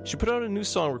 She put out a new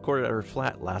song recorded at her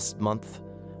flat last month,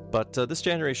 but this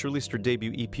January she released her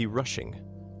debut EP, Rushing,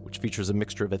 which features a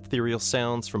mixture of ethereal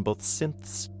sounds from both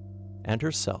synths and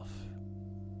herself.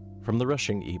 From the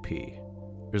Rushing EP,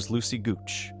 here's Lucy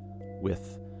Gooch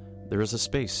with There Is a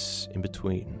Space in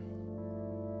Between.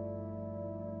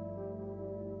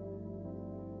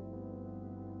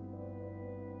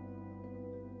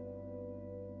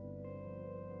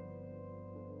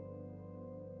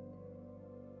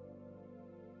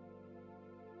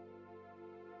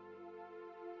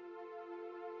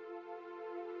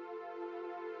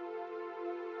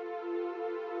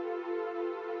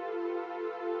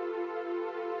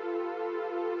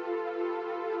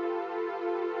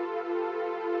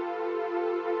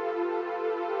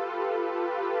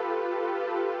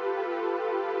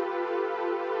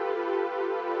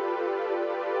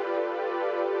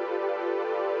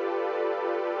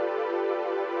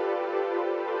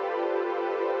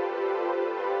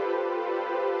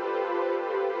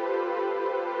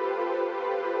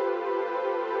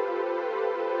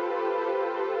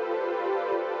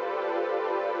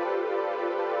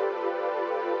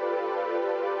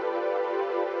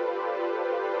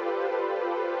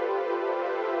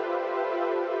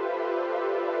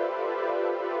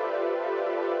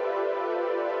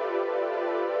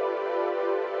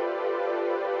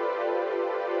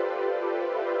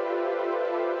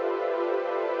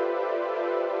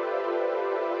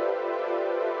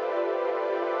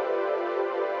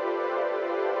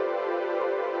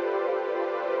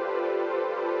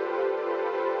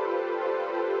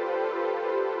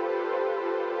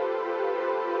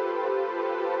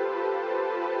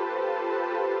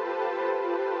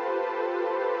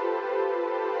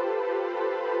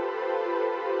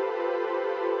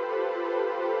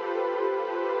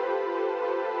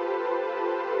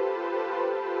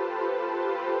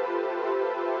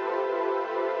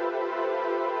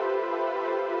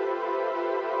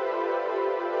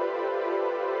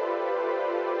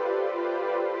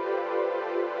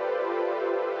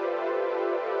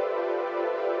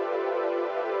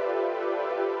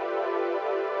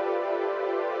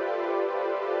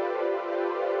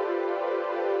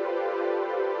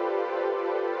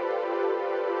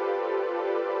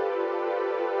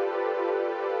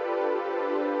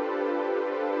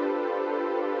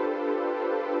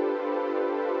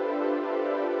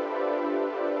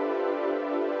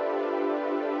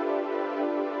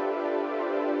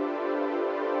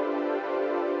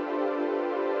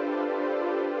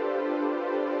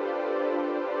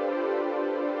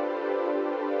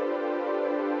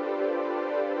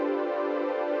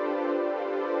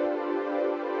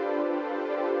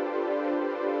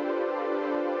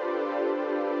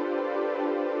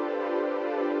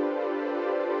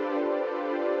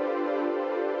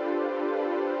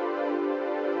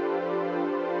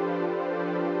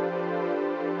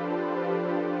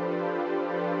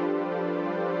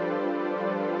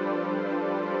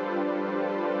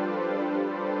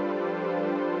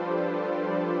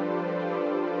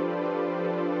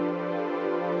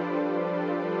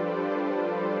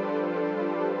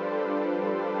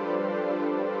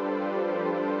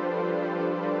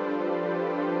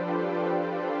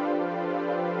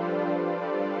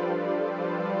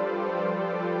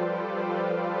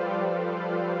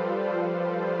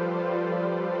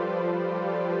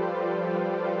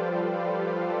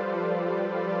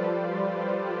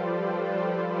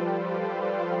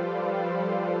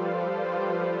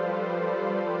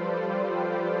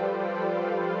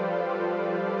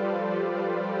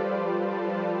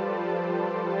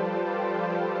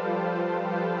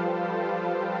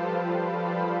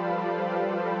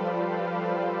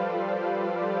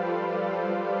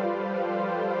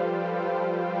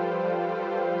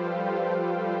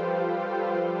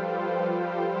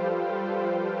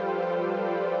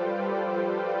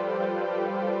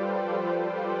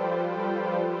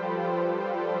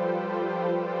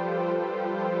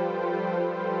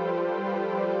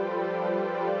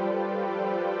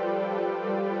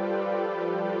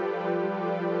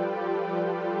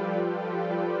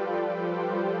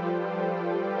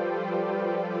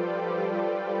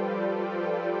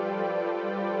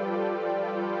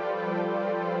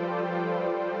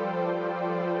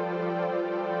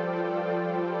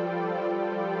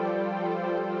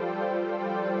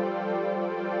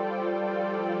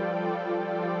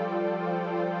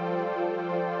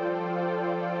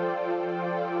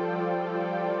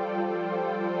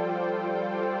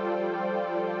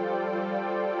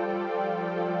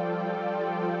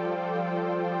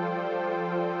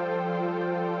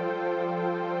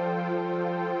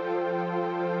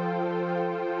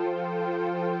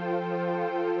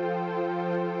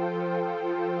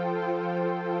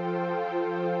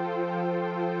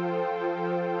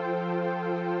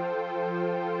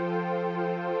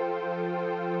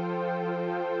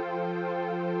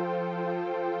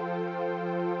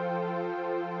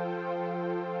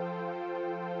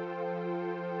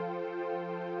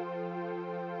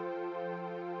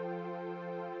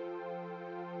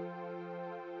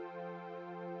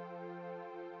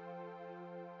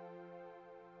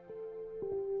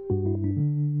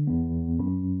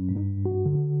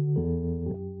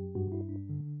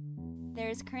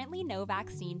 is currently no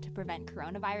vaccine to prevent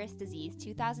coronavirus disease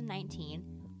 2019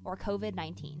 or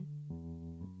COVID-19.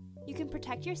 You can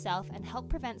protect yourself and help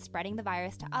prevent spreading the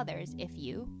virus to others if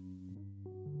you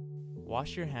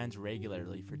wash your hands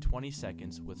regularly for 20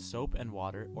 seconds with soap and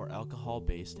water or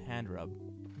alcohol-based hand rub.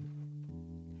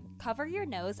 Cover your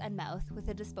nose and mouth with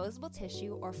a disposable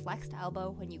tissue or flexed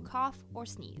elbow when you cough or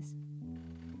sneeze.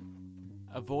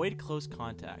 Avoid close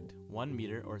contact, 1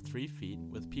 meter or 3 feet,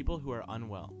 with people who are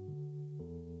unwell.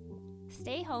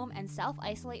 Stay home and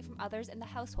self-isolate from others in the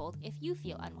household if you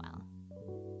feel unwell.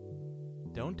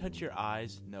 Don't touch your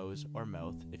eyes, nose, or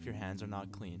mouth if your hands are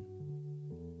not clean.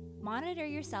 Monitor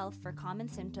yourself for common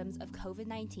symptoms of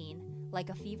COVID-19, like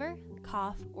a fever,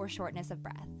 cough, or shortness of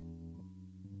breath.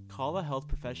 Call a health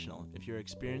professional if you're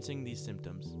experiencing these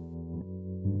symptoms.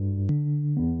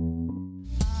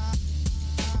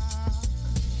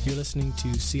 You're listening to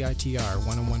CITR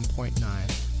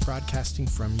 101.9, broadcasting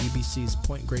from UBC's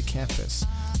Point Grey campus,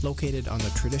 located on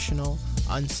the traditional,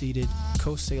 unceded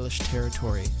Coast Salish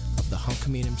territory of the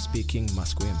Hunkaminam-speaking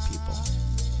Musqueam people.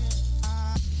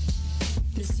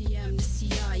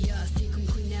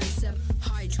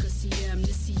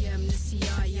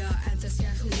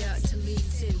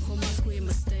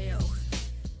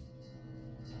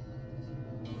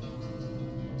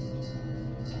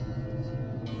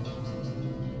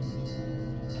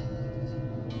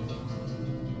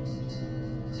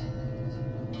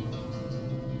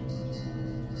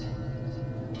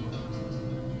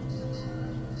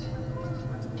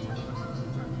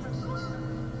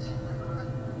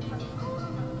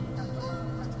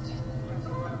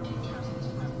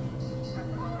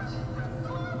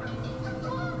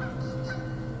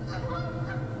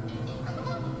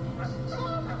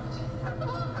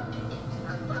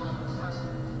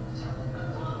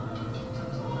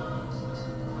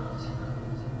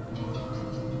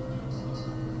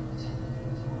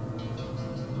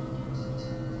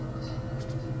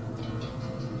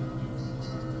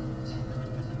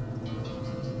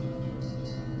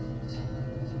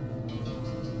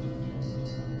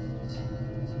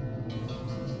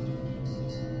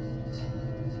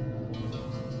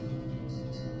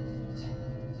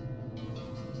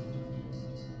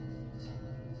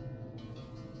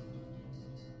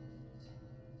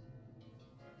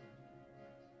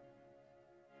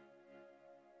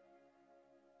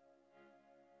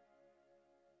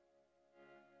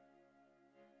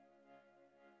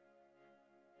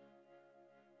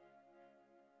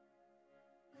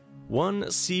 One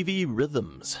CV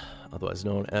Rhythms, otherwise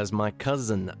known as My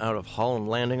Cousin, out of Holland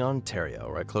Landing, Ontario,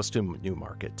 right close to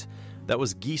Newmarket. That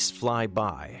was Geese Fly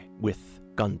By with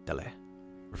Kantele,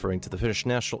 referring to the Finnish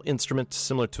national instrument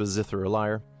similar to a zither or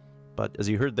lyre. But as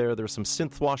you heard there were some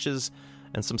synth washes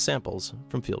and some samples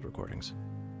from field recordings.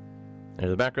 And in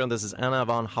the background, this is Anna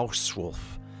von Hauswolf,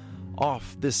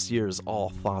 off this year's All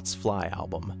Thoughts Fly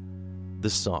album.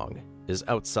 This song is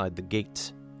Outside the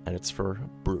Gate, and it's for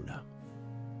Bruna.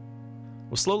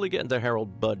 We'll slowly get into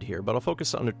Harold Budd here, but I'll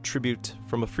focus on a tribute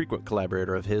from a frequent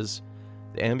collaborator of his,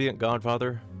 the ambient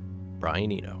godfather,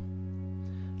 Brian Eno.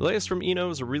 The latest from Eno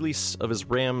is a release of his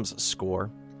Rams score,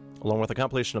 along with a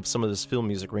compilation of some of his film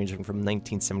music ranging from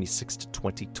 1976 to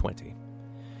 2020.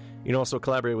 Eno also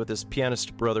collaborated with his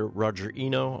pianist brother Roger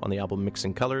Eno on the album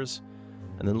Mixing Colors,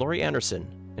 and then Laurie Anderson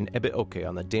and Ebbe Oke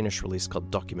on the Danish release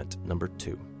called Document No.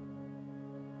 2.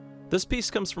 This piece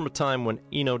comes from a time when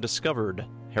Eno discovered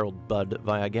Harold Budd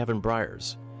via Gavin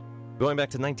Bryars, going back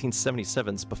to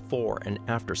 1977's Before and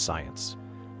After Science,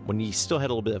 when he still had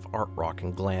a little bit of art rock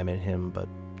and glam in him, but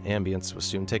ambience was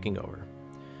soon taking over.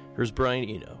 Here's Brian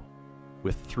Eno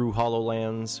with Through Hollow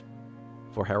Lands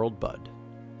for Harold Budd,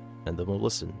 and then we'll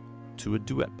listen to a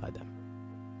duet by them.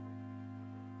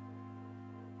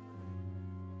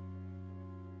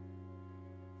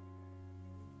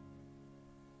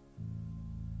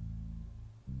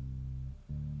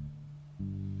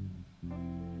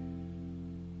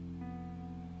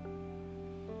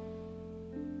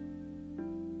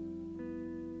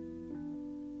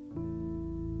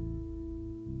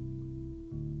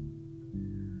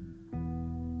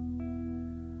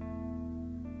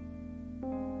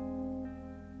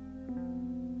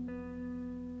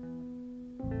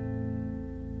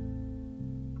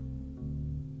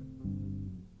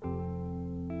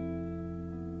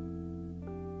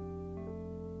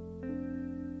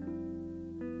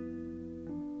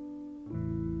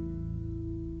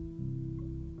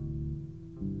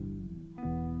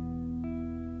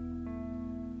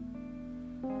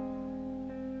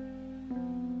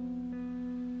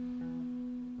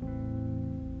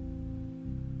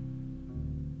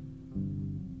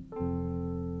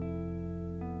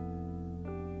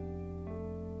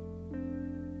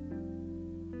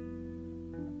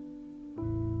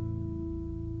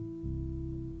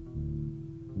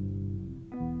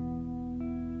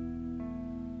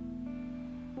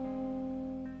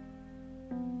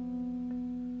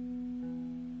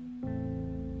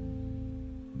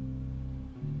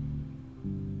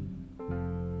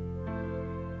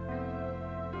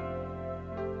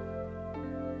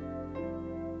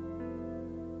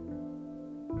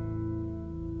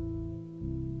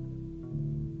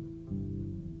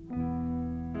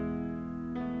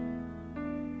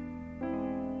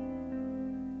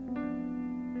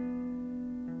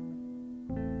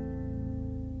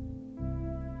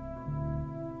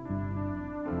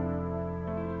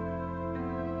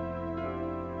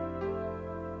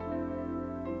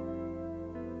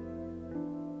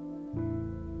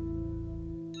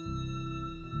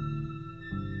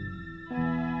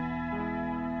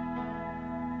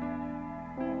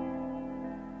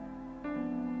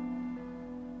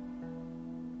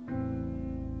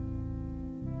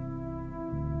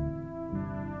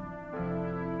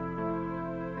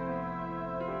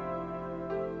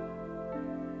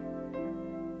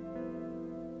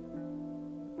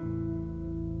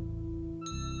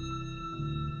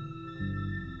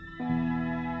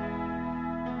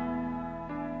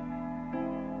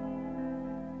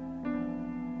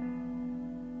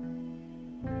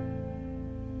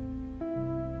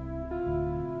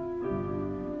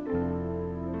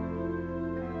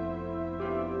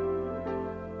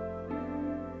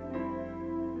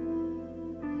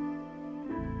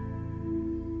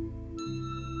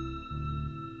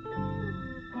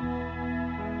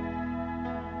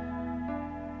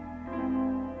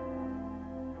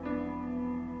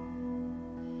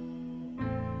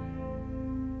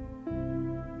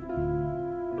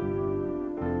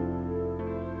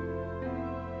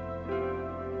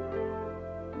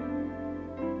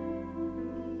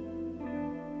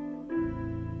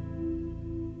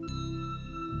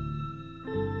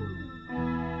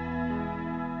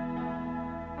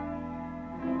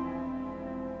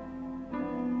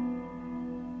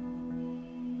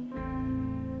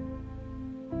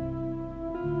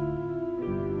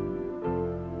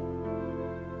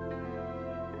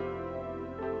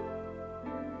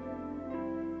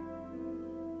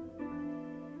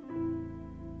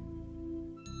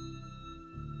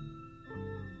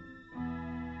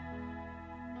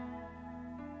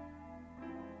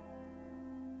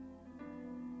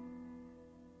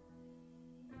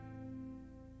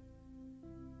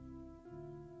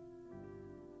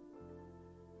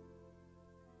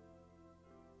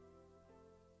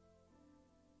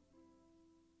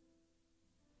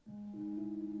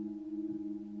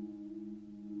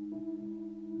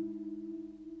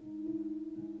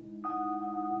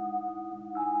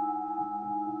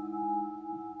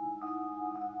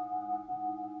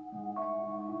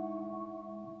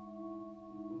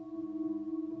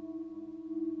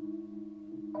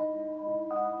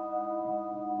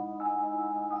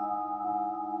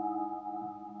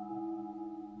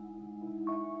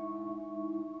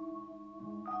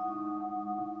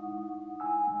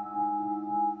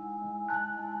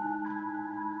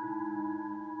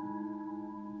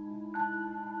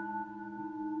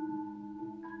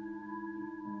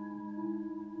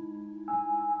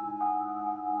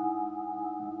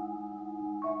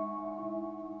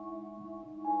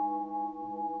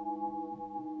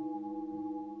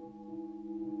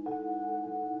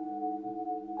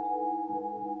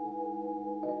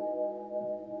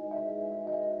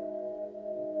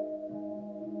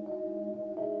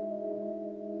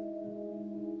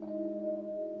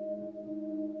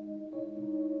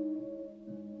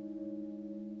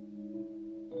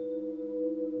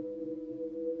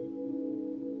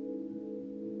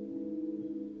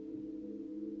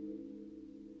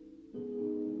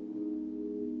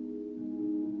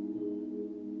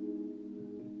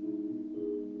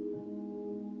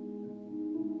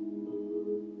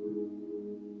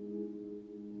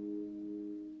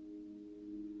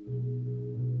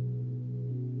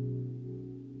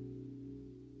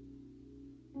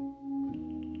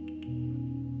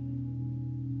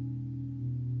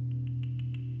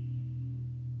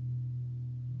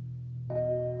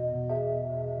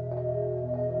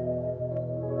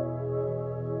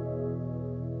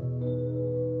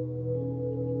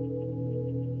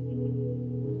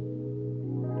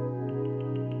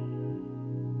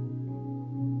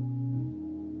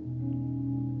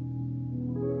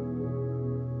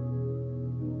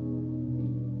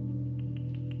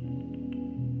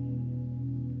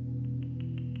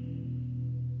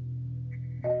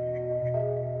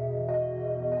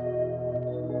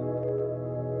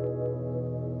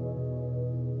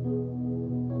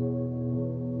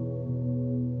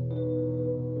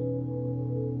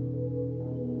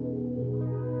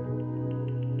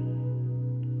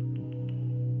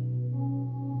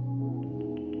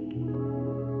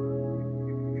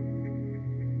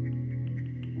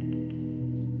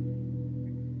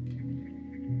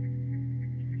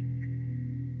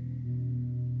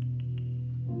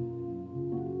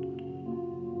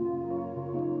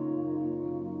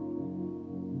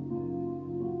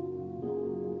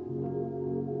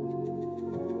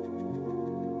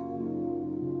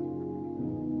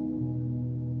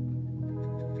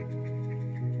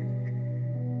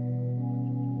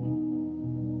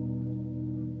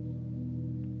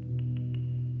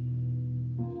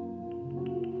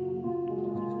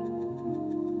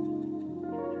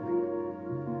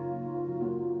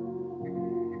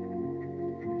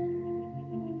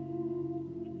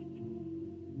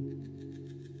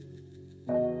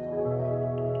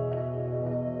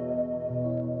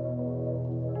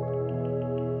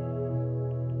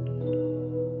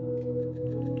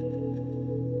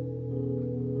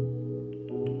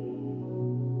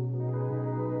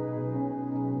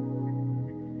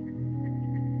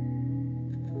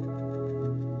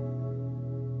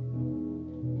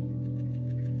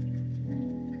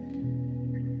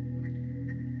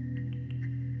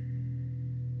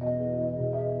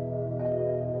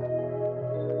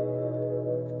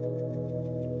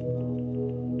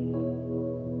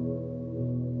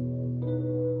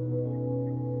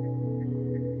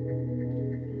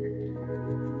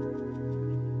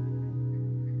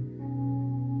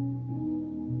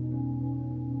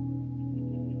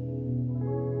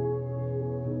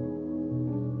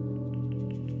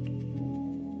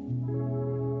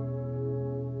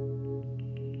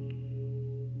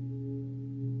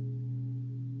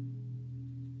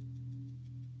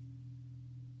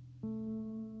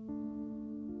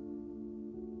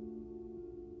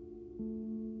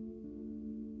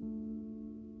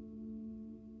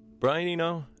 Brian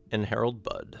Eno and Harold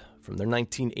Budd from their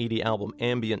 1980 album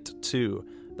Ambient 2,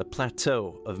 The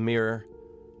Plateau of Mirror.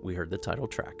 We heard the title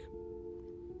track.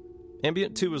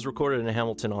 Ambient 2 was recorded in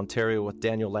Hamilton, Ontario with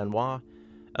Daniel Lanois,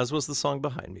 as was the song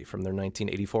behind me from their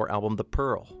 1984 album The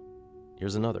Pearl.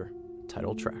 Here's another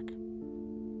title track.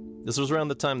 This was around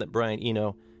the time that Brian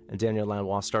Eno and Daniel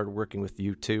Lanois started working with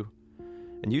U2,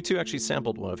 and U2 actually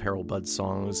sampled one of Harold Budd's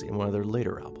songs in one of their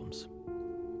later albums.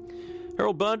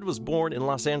 Harold Budd was born in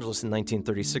Los Angeles in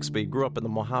 1936, but he grew up in the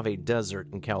Mojave Desert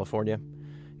in California.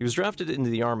 He was drafted into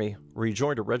the Army, where he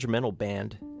joined a regimental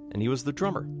band, and he was the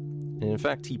drummer. And in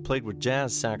fact, he played with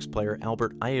jazz sax player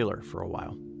Albert Ayler for a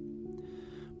while.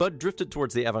 Budd drifted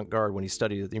towards the avant-garde when he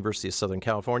studied at the University of Southern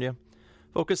California,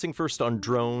 focusing first on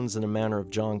drones in the manner of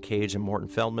John Cage and Morton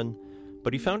Feldman,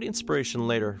 but he found inspiration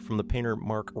later from the painter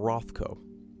Mark Rothko.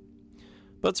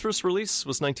 Budd's first release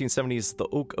was 1970's The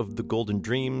Oak of the Golden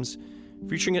Dreams,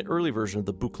 featuring an early version of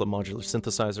the Buchla modular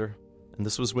synthesizer, and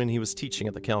this was when he was teaching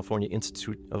at the California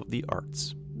Institute of the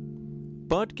Arts.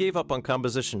 Budd gave up on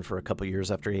composition for a couple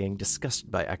years after getting disgusted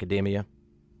by academia,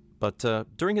 but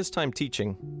during his time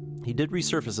teaching, he did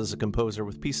resurface as a composer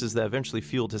with pieces that eventually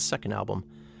fueled his second album.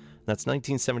 That's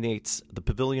 1978's The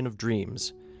Pavilion of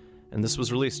Dreams, and this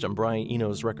was released on Brian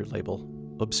Eno's record label,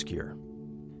 Obscure.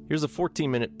 Here's a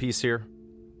 14-minute piece here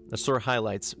that sort of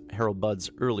highlights Harold Budd's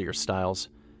earlier styles.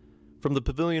 From The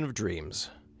Pavilion of Dreams,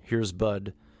 here's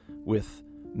Budd with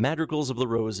Madrigals of the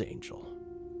Rose Angel,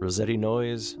 Rossetti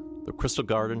Noise, The Crystal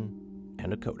Garden,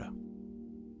 and a Coda.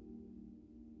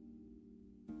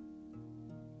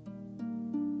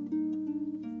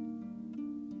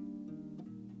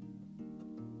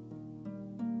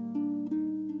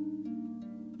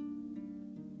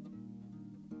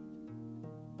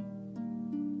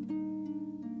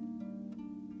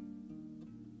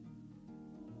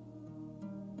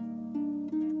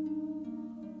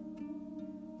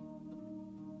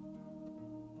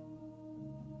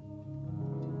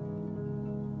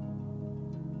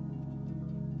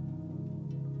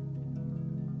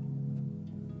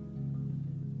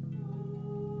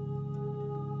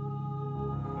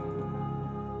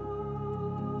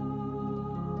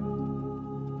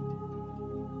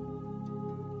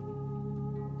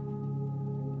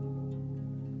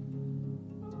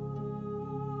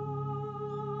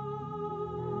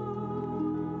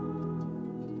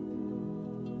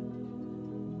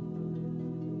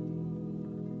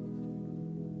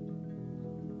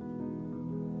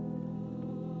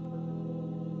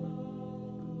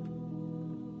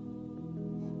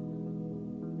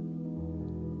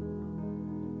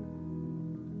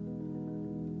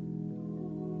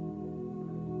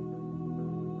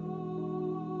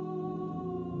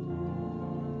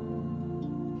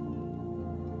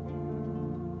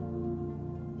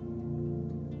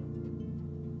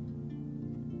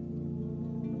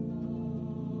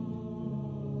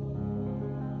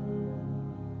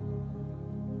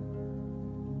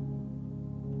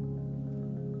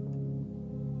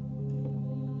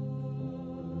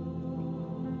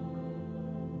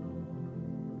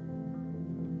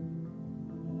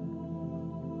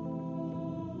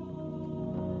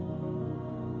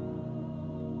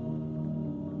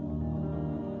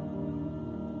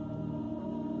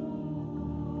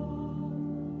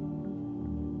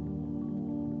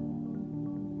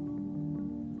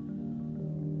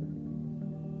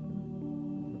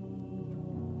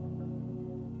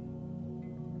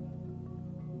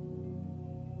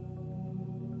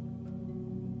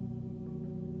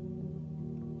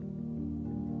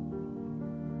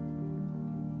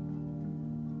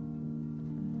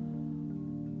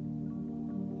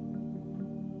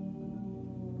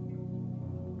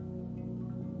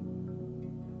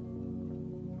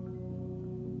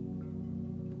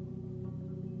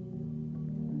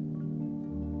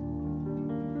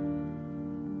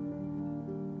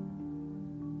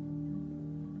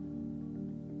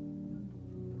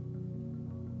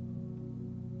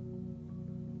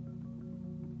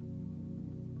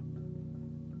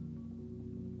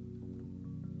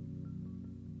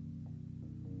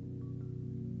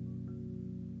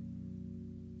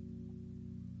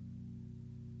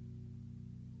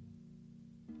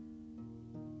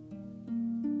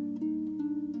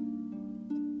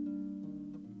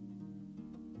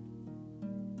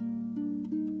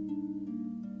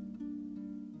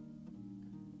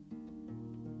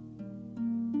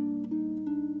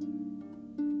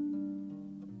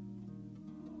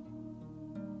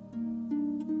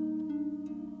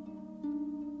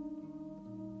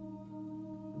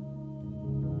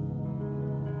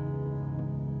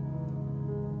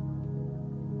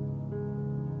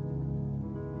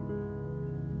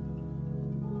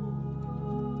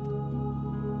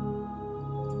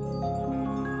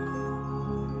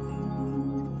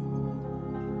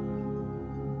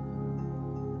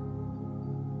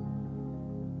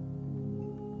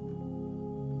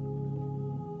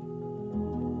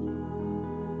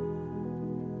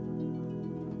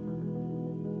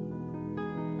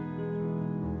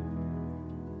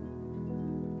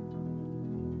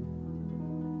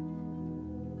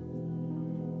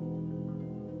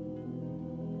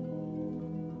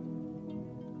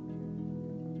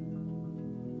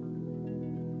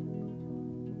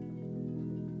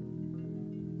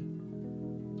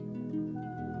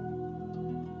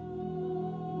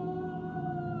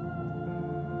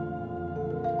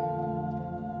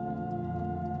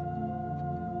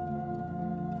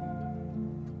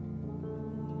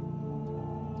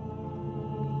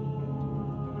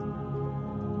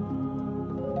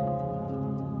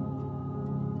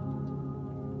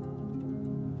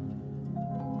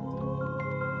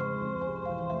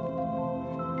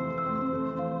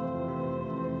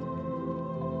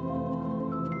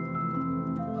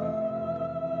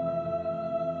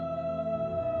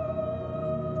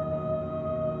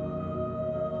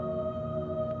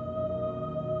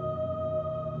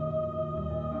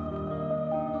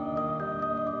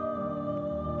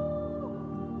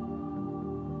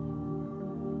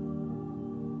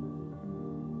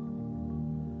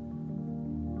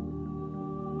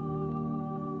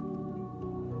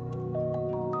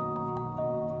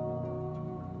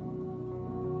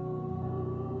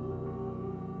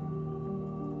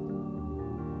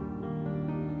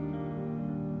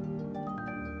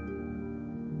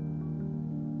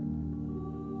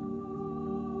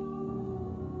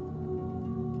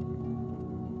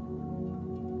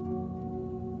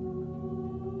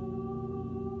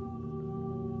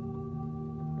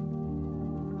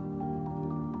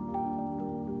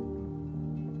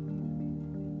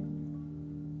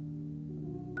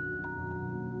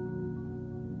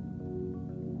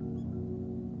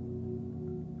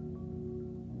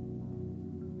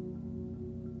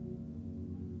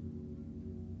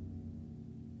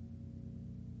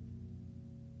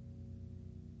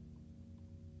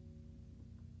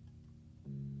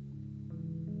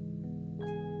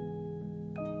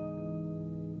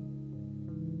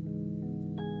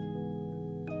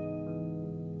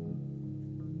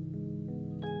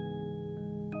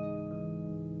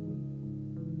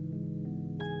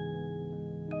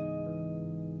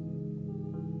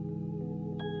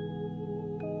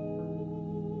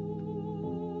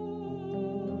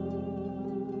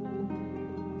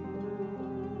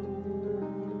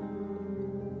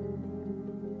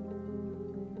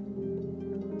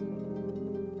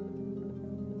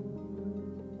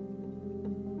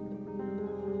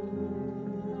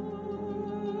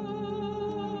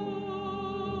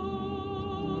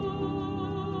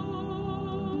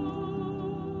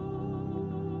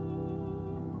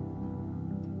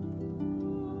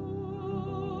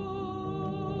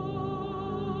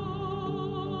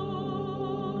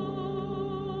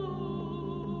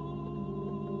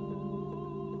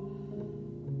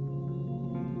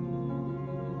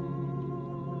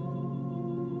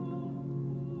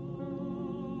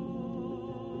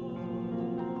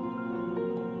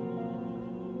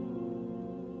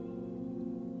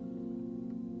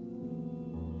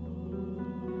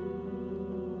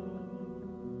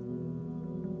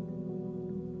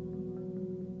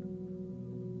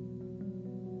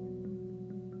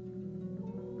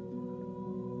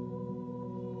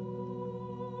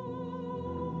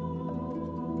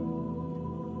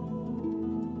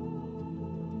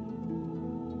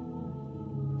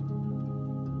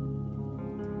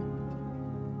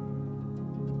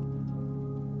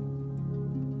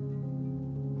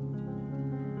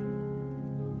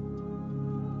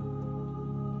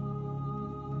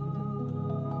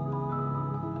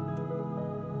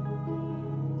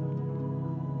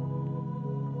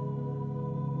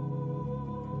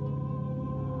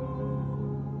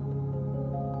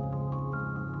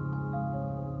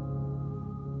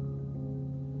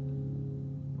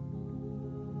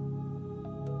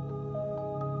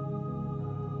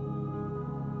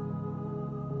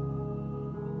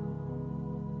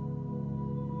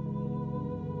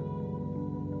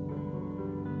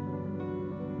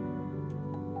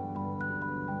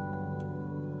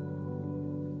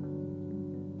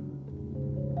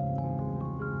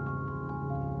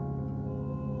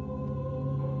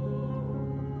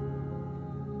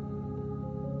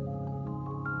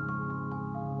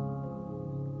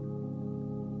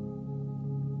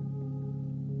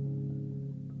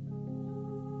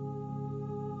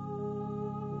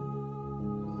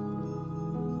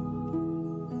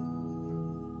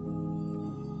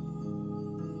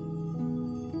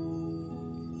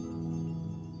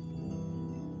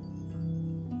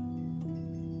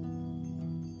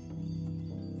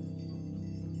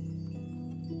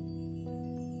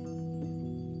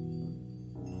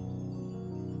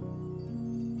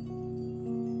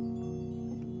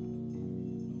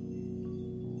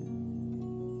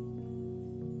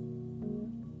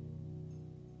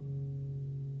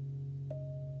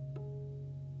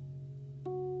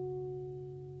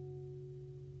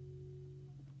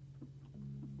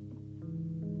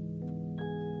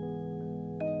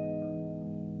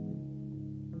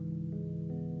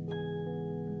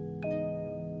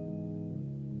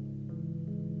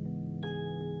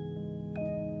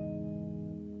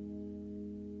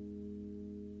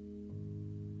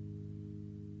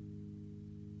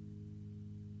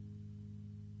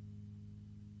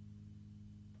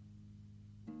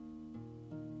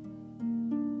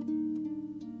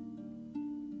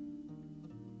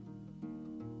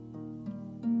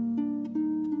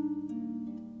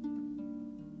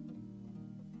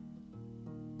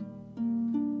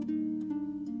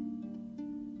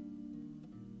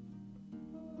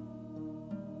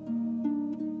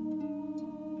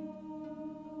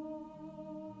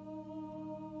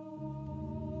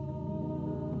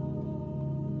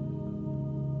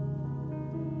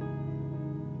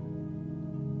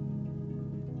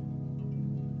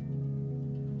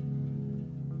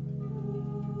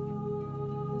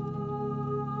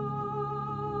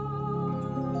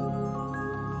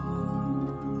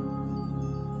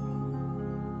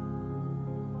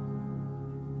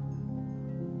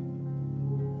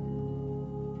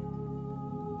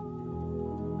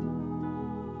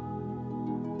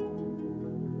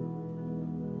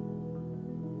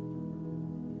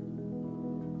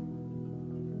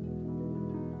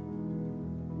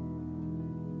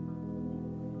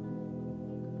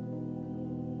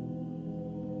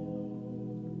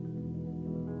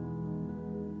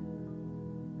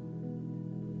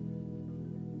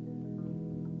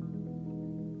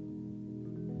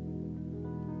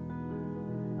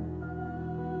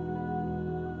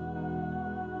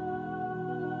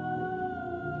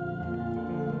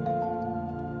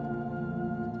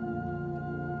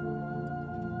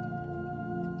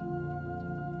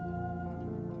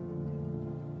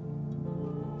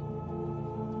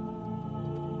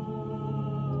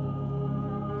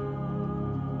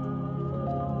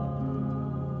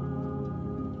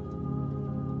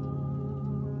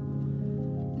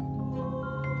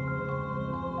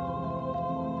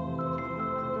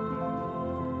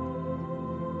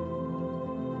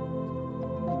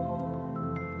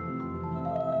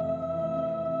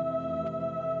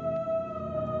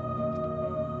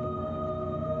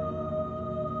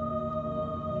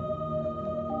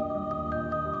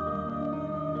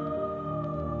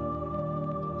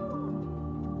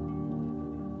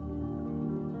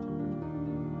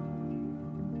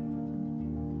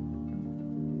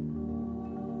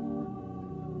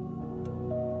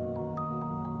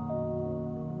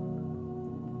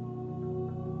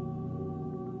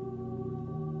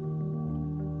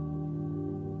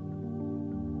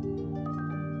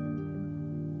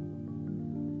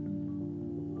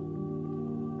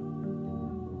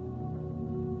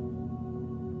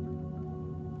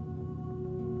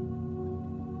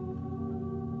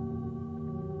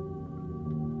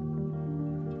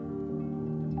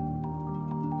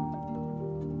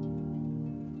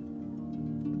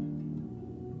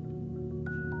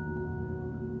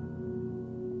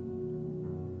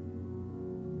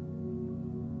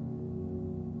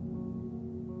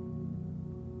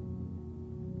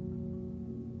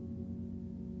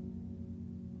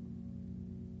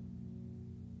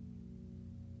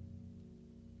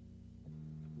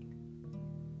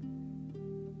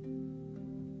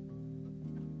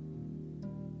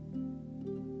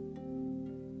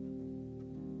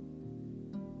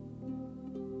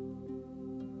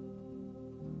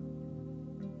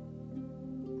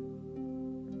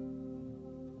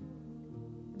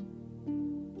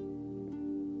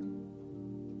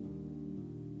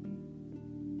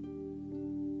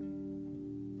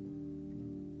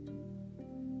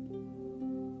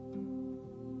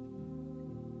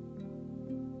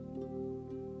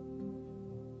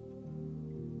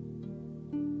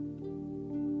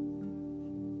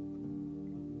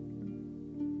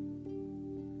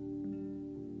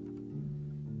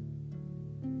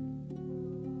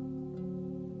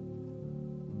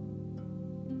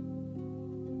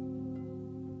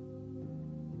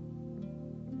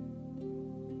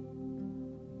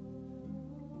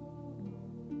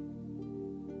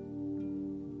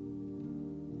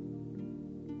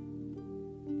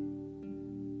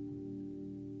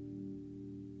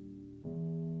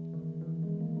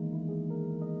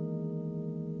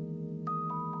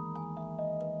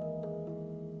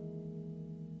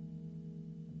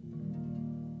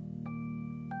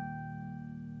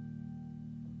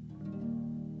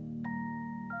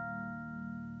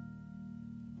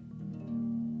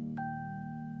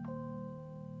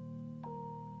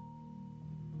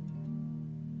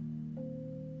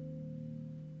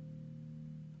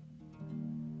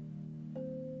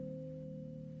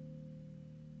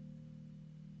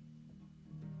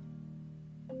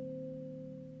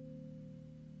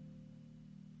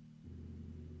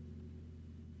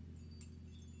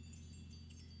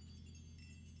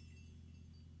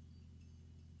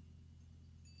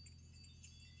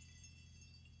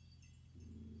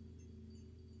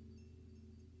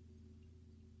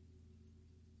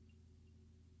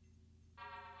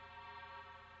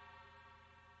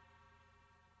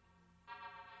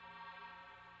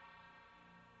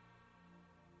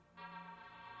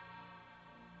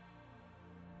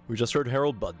 We just heard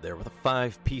Harold Budd there with a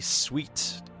 5-piece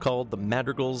suite called The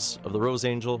Madrigals of the Rose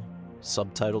Angel,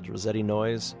 subtitled Rossetti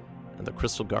Noise, and The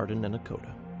Crystal Garden and a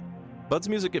Coda. Budd's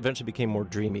music eventually became more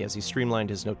dreamy as he streamlined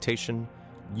his notation,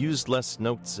 used less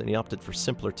notes, and he opted for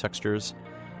simpler textures,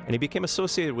 and he became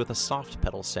associated with a soft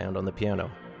pedal sound on the piano,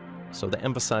 so to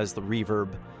emphasize the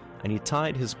reverb, and he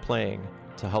tied his playing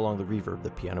to how long the reverb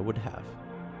the piano would have.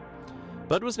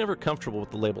 Budd was never comfortable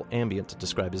with the label ambient to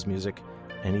describe his music,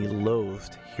 and he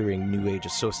loathed hearing New Age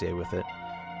associated with it,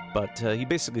 but he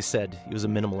basically said he was a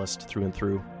minimalist through and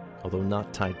through, although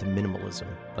not tied to minimalism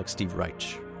like Steve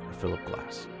Reich or Philip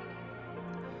Glass.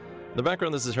 In the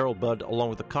background, this is Harold Budd along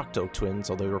with the Cocteau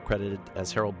Twins, although they were credited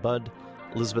as Harold Budd,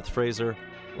 Elizabeth Fraser,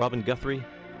 Robin Guthrie,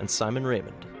 and Simon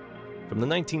Raymond. From the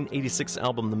 1986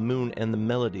 album The Moon and the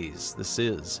Melodies, this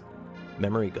is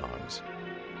Memory Gongs.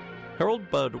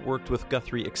 Harold Budd worked with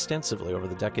Guthrie extensively over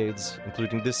the decades,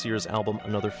 including this year's album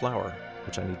Another Flower,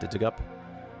 which I need to dig up,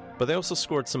 but they also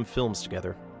scored some films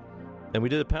together. And we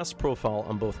did a past profile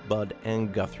on both Budd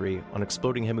and Guthrie on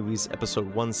Exploding Head Movies episode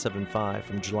 175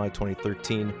 from July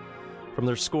 2013, from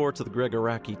their score to the Greg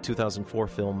Araki 2004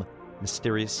 film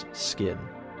Mysterious Skin.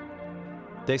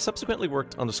 They subsequently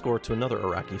worked on the score to another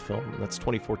Araki film, that's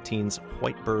 2014's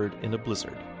White Bird in a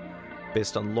Blizzard,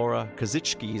 based on Laura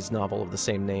Kazitsky's novel of the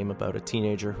same name about a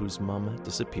teenager whose mum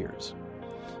disappears.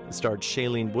 It starred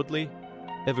Shailene Woodley,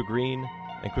 Eva Green,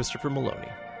 and Christopher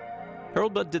Maloney.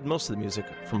 Harold Budd did most of the music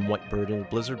from White Bird in a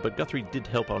Blizzard, but Guthrie did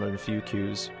help out on a few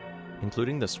cues,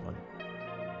 including this one.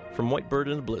 From White Bird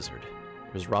in a Blizzard,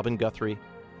 here's Robin Guthrie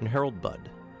and Harold Budd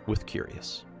with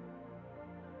Curious.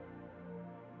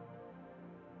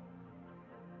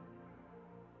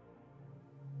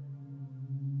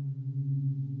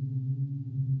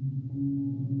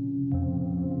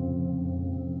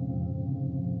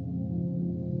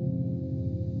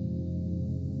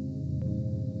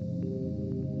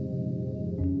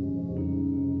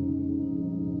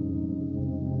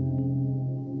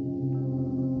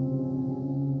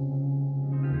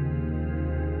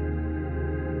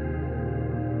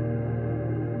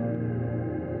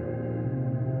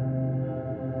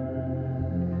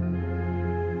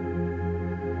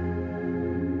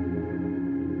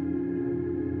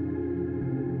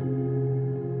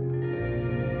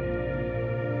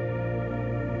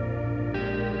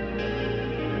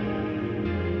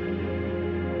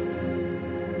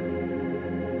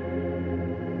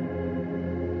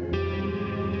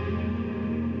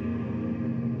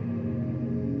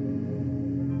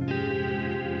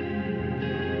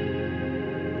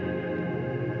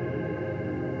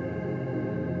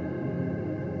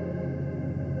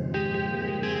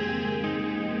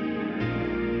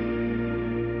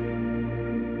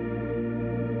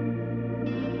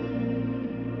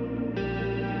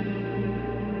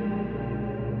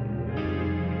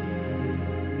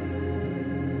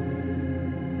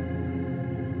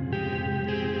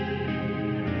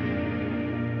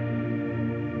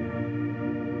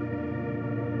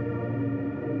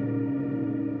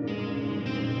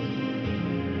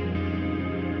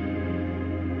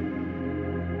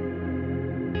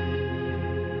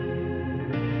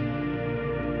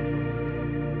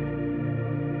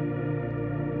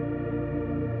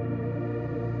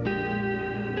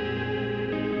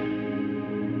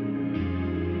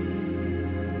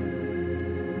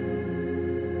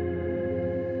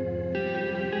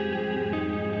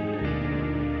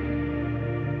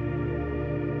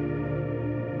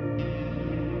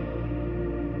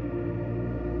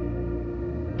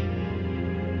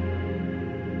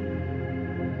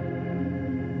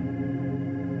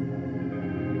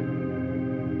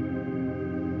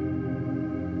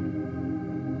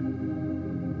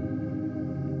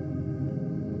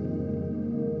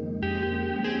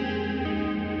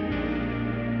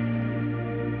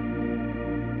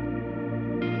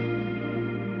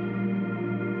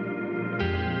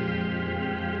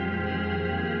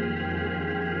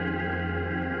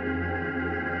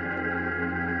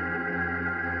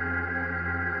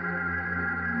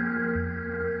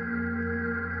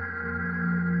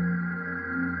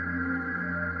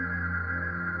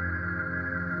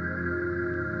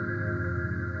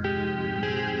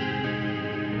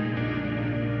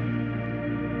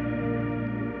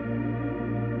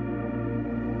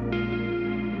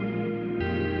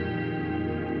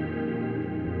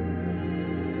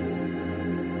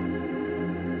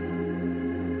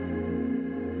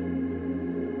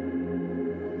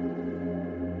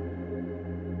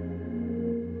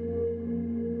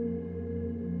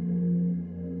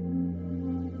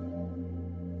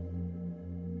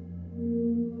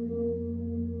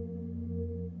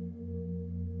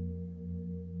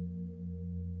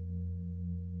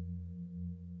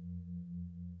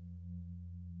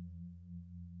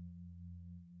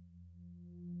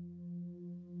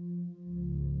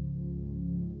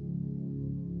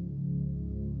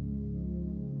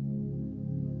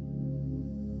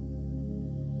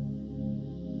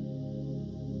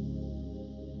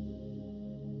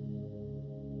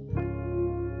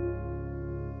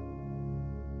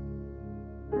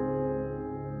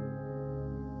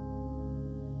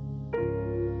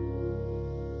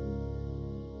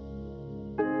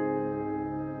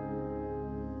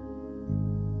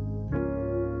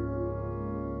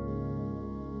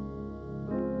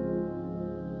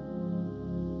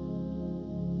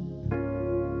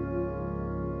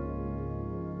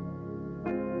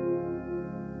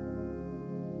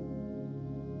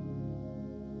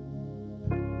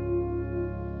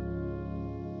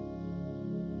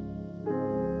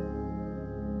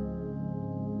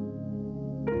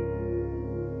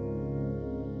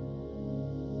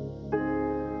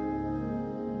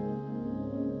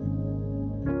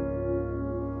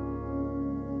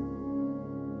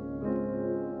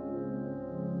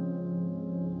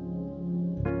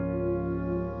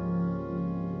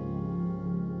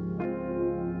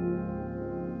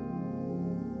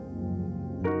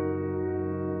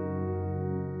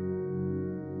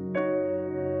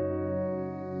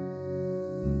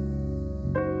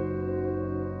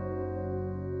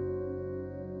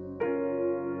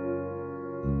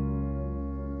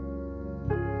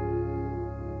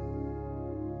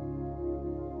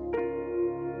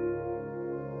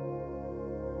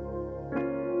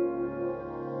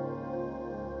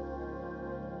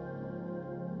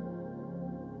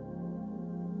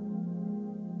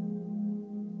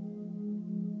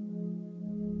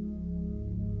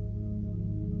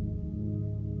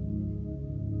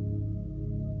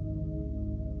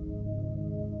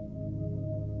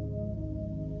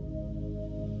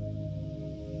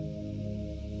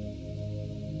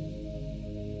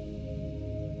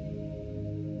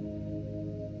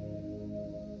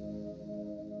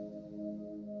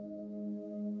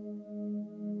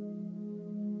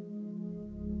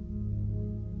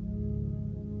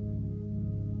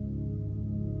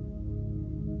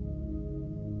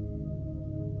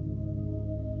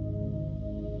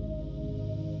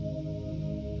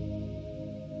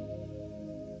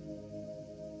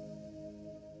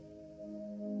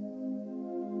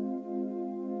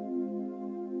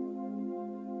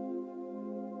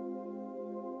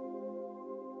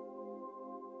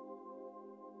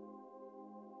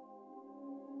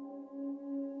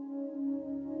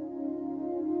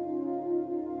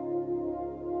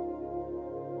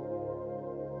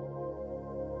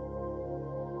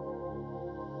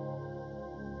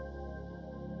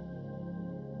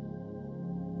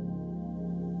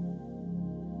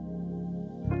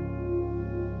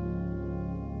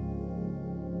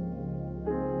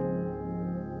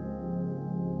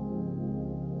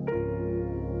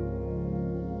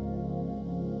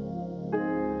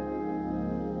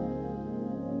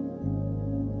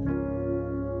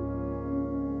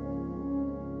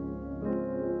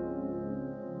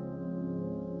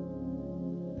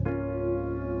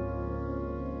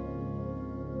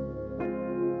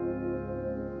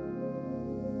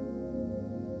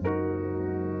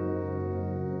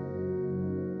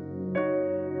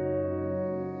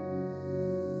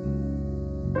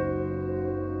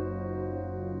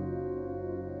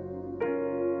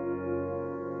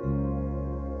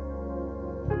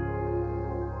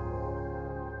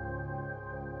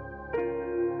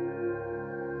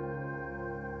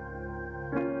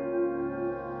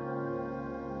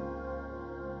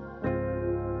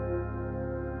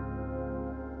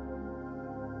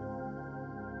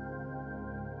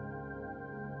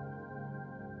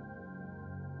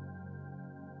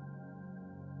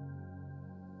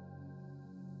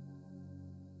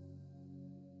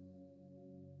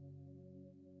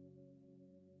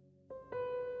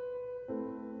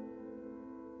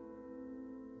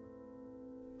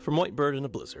 From Whitebird in a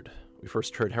Blizzard, we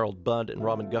first heard Harold Budd and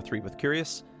Robin Guthrie with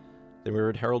Curious, then we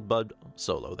heard Harold Budd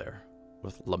solo there,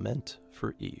 with Lament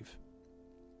for Eve.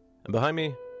 And behind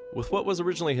me, with what was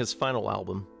originally his final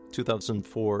album,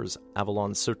 2004's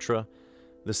Avalon Sutra,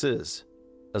 this is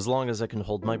As Long as I Can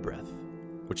Hold My Breath,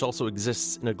 which also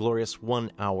exists in a glorious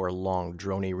 1 hour long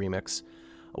drony remix.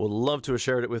 I would love to have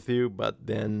shared it with you, but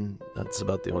then that's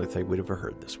about the only thing we'd ever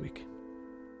heard this week.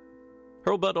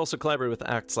 Harold Budd also collaborated with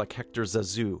acts like Hector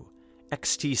Zazou,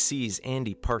 XTC's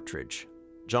Andy Partridge,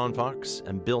 John Fox,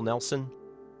 and Bill Nelson.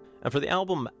 And for the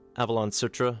album Avalon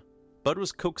Sutra, Budd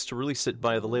was coaxed to release it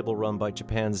via the label run by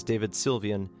Japan's David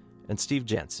Sylvian and Steve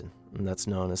Jansen, and that's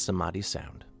known as Samadhi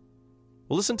Sound.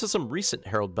 We'll listen to some recent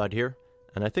Harold Budd here,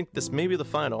 and I think this may be the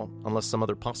final, unless some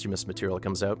other posthumous material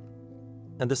comes out.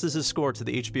 And this is his score to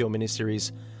the HBO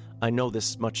miniseries I Know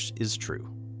This Much Is True,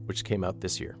 which came out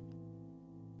this year.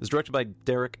 It was directed by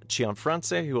Derek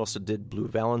Cianfrance, who also did Blue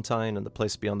Valentine and The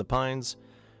Place Beyond the Pines.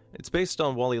 It's based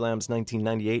on Wally Lamb's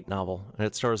 1998 novel, and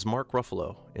it stars Mark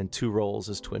Ruffalo in 2 roles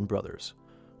as twin brothers,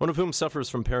 one of whom suffers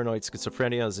from paranoid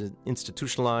schizophrenia, is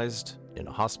institutionalized in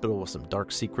a hospital with some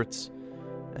dark secrets,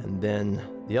 and then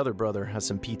the other brother has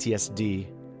some PTSD,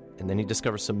 and then he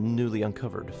discovers some newly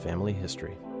uncovered family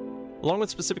history. Along with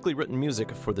specifically written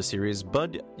music for the series,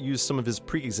 Budd used some of his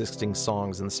pre-existing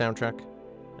songs in the soundtrack,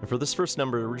 and for this first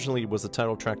number, originally was the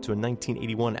title track to a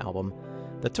 1981 album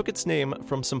that took its name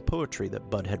from some poetry that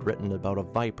Budd had written about a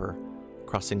viper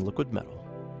crossing liquid metal.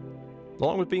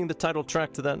 Along with being the title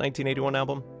track to that 1981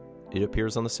 album, it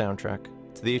appears on the soundtrack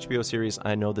to the HBO series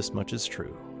I Know This Much Is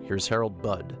True. Here's Harold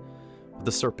Budd with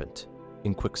The Serpent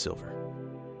in Quicksilver.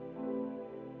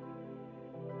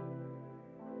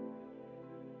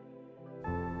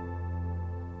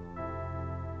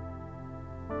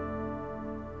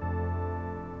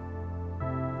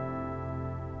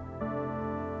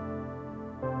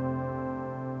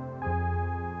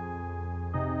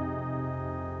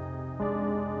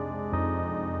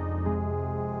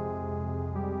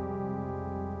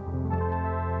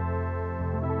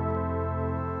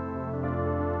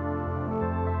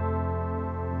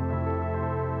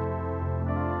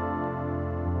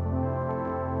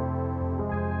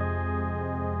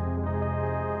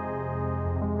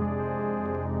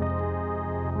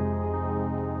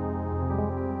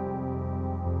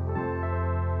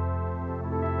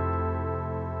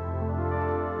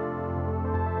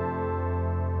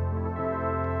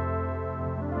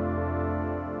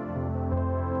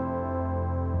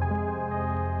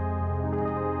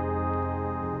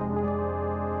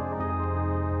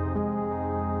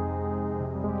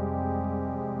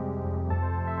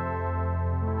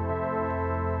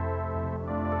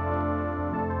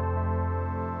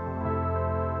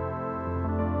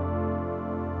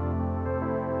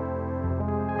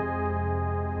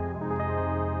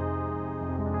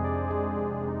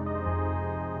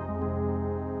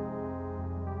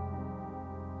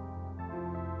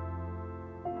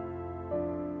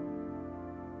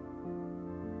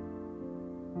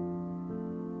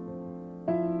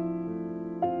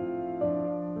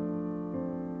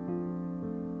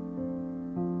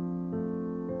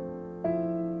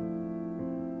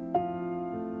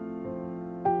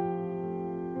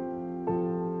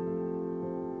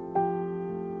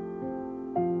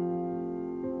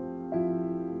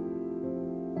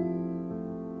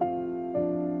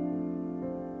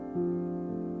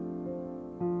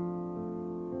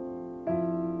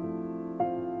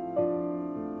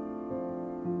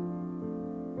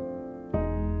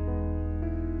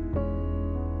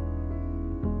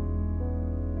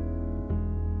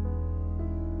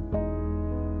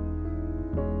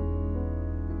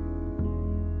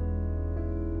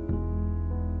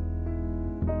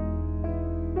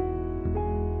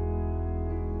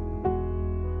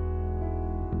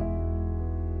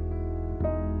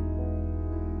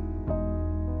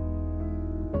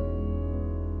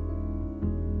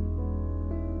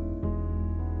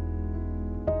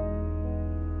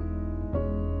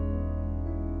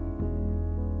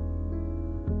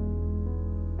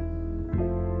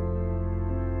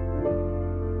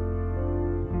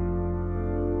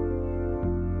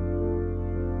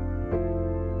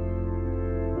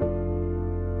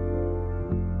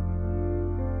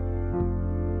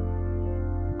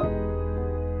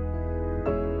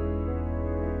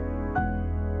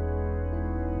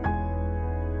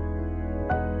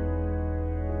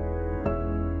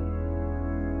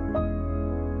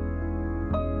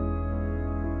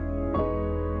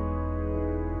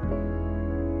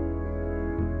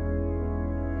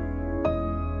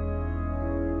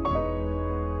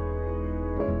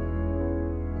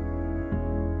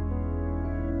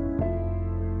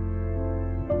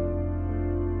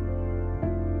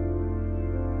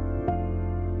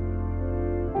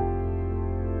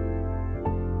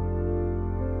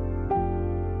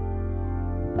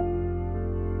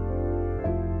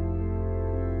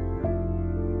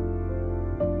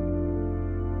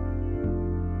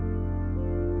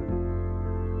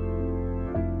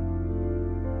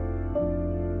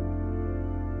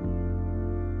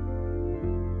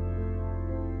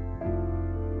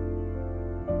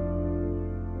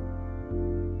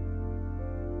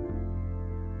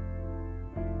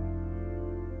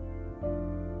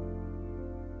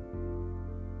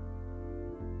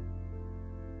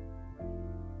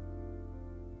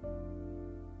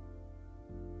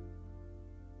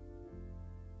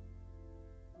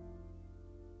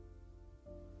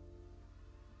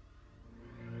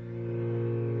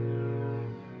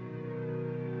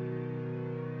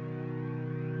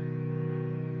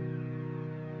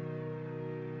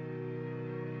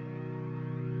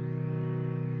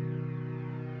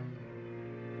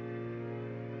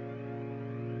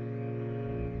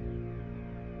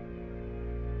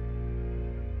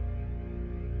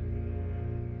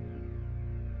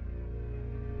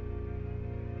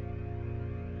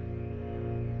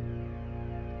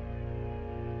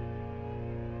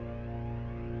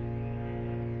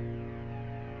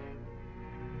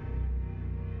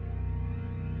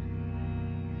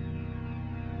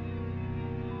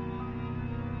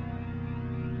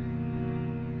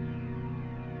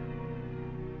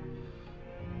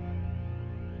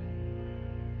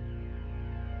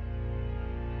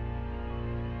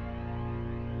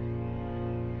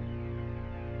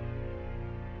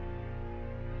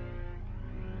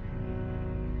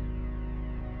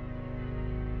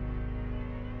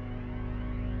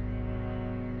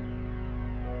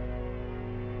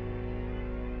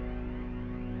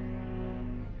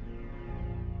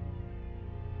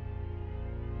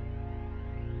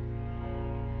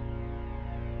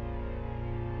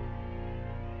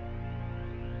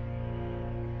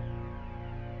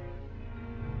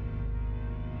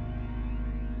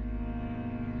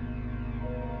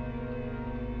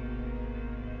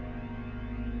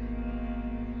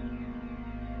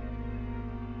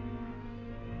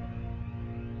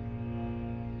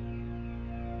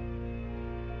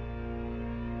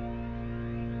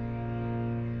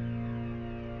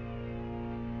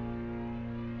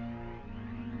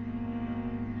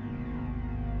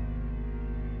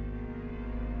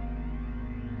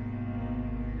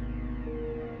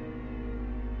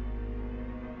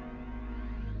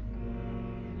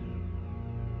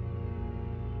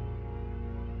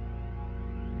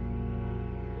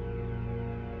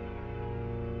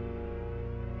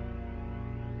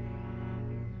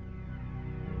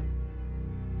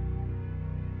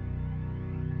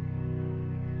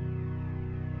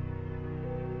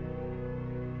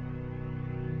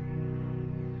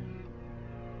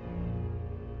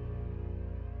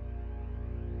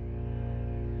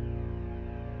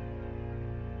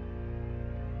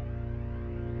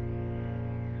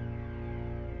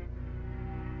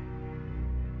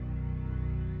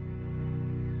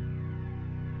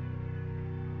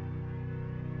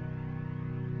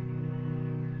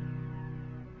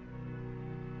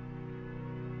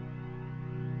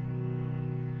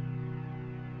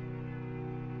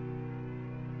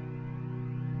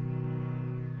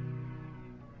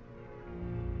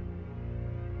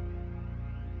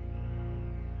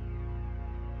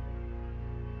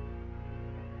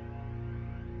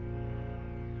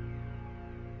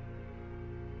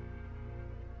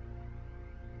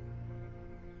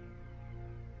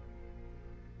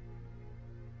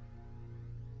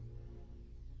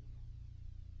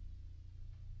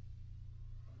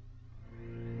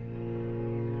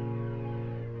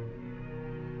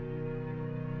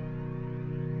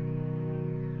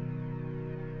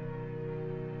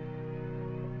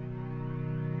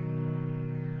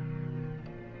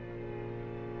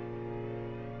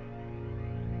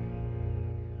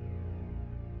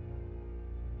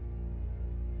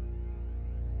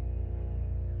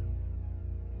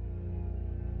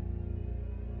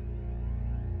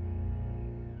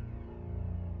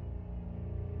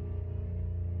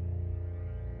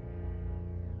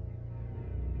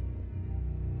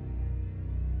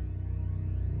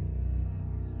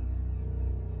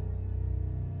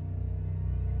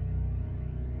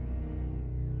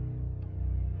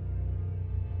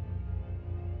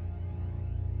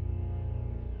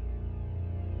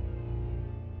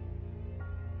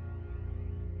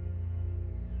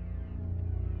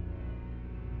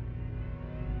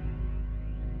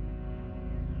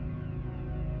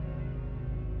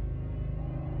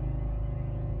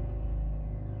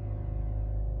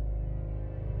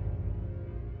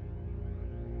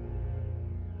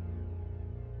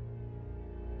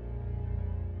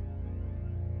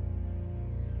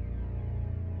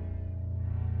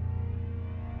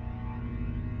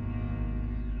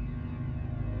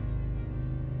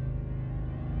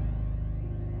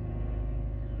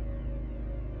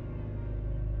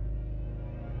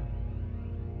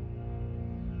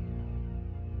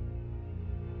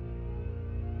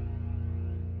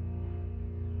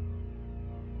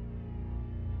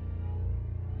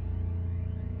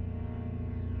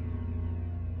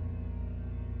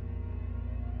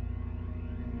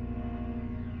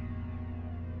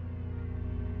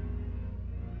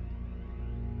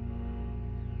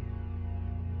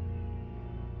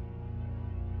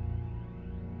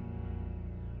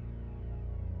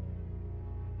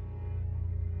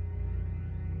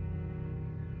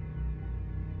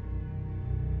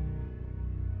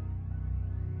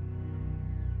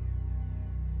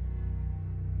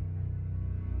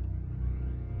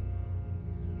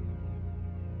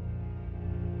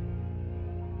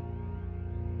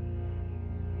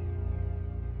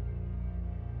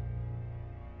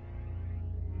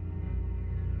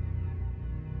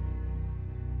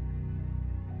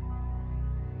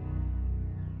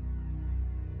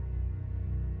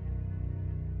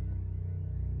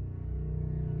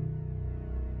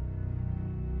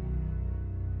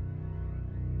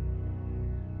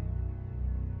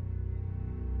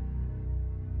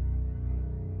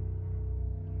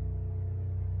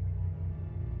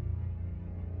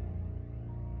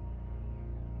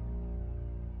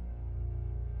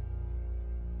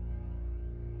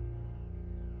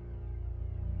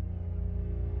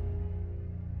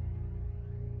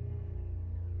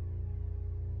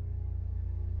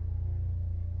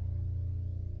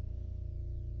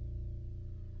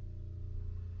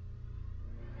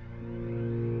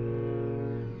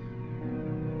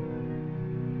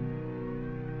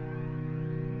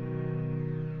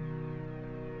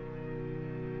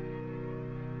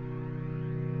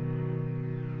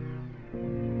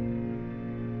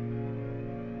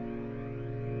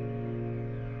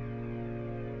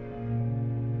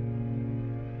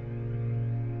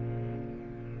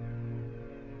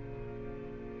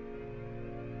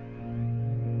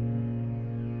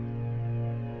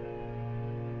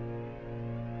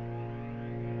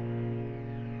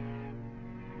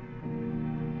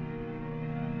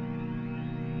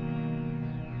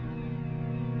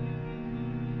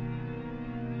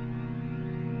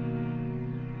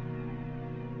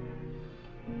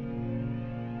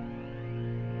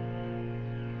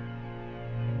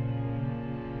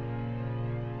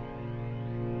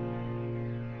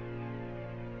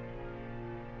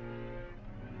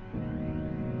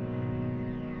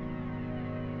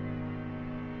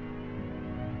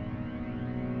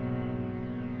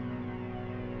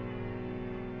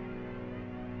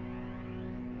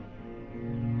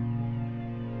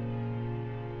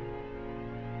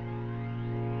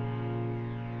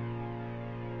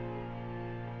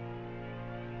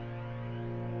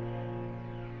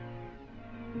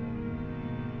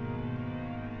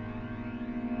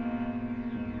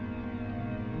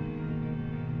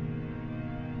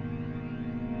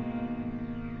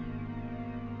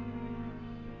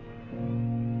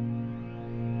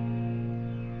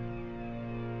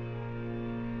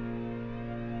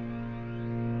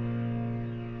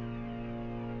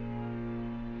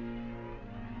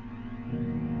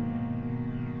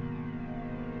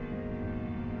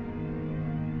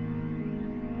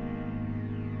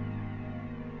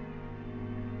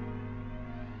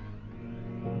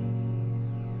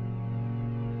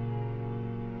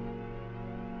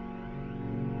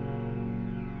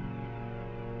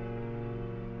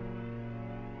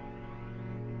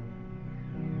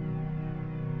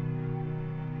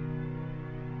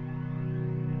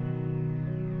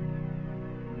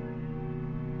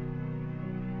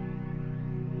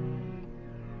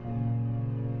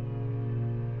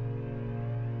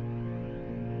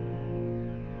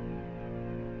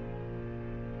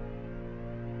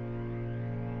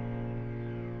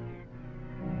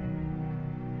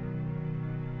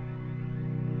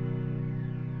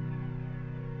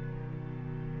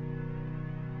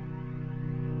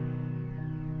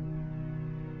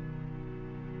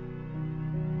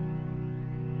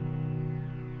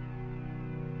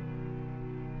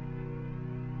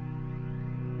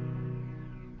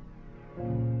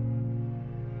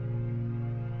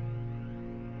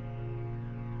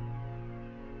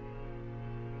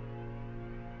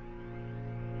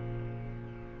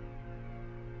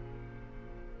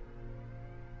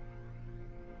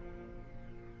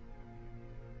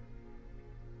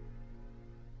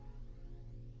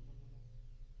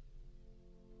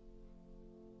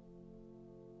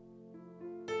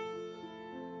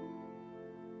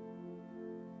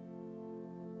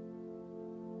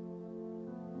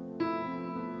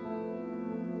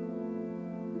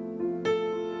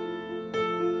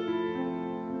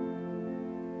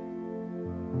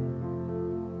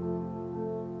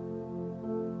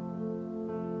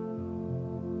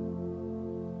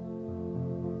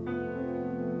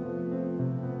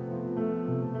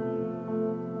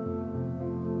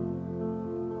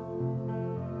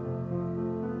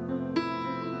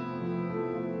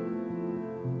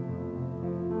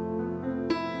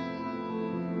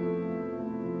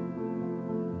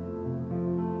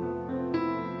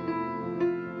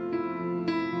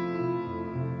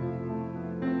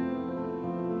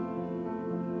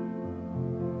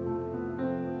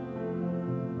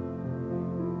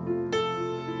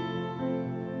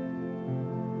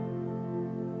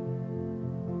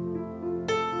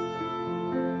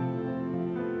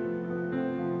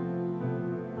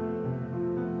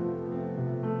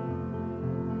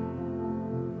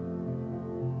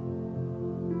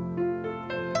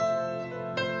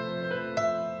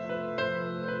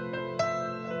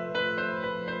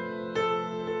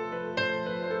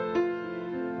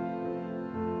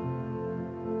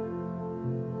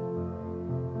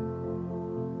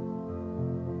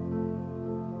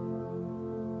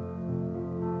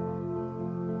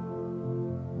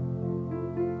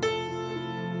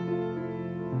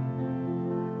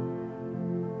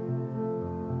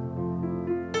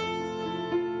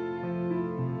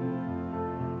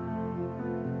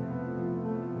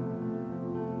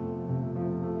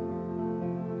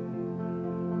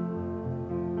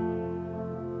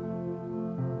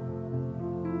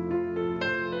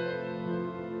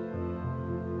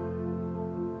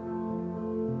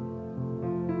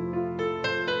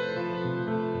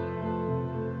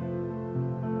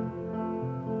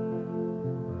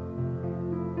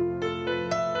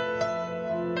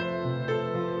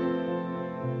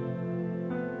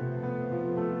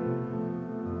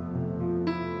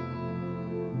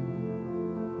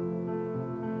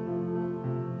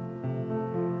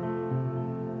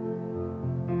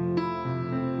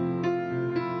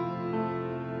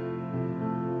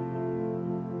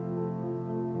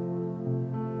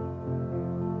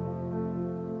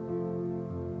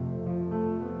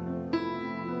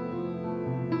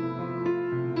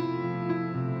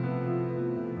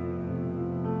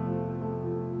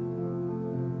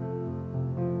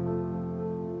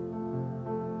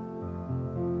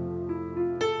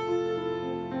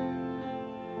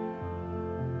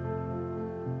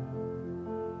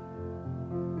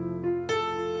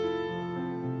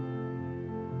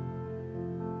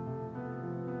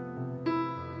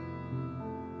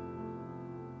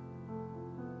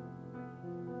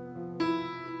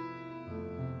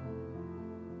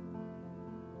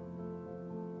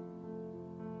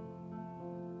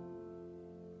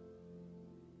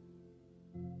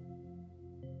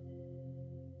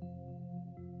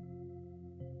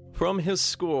 From his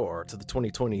score to the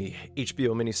 2020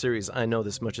 HBO miniseries I Know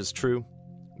This Much Is True,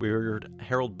 we heard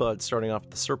Harold Budd starting off with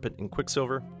The Serpent in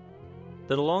Quicksilver,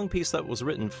 then a long piece that was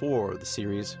written for the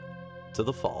series, To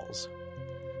the Falls.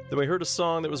 Then we heard a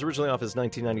song that was originally off his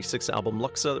 1996 album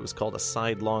Luxa that was called A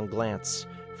Sidelong Glance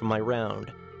from My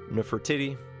Round,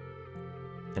 Nefertiti.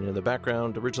 And in the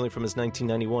background, originally from his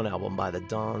 1991 album By the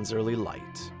Dawn's Early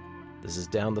Light, this is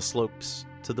Down the Slopes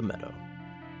to the Meadow.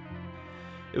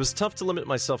 It was tough to limit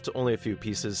myself to only a few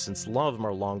pieces since a lot of them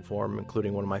are long form,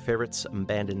 including one of my favorites,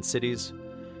 Abandoned Cities.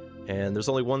 And there's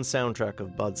only one soundtrack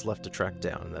of Bud's left to track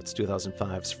down, and that's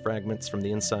 2005's Fragments from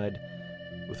the Inside,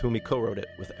 with whom he co-wrote it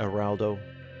with Eraldo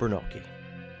Bernocchi.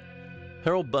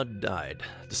 Harold Budd died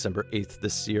December 8th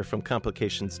this year from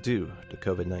complications due to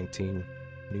COVID-19.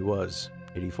 He was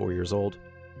 84 years old.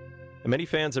 And many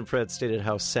fans and friends stated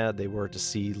how sad they were to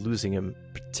see losing him,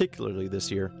 particularly this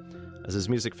year, as his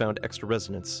music found extra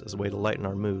resonance as a way to lighten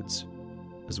our moods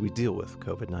as we deal with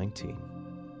COVID-19.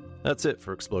 That's it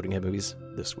for Exploding Head Movies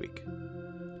this week.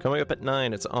 Coming up at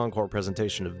 9, it's an encore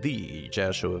presentation of The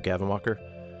Jazz Show of Gavin Walker.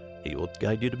 He will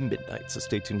guide you to midnight, so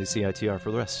stay tuned to CITR for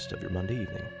the rest of your Monday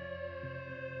evening.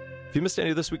 If you missed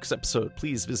any of this week's episode,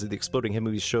 please visit the Exploding Head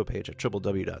Movies show page at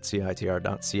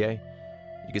www.citr.ca.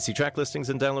 You can see track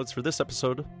listings and downloads for this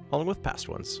episode, along with past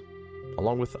ones,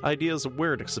 along with ideas of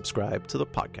where to subscribe to the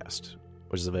podcast,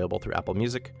 which is available through Apple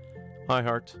Music,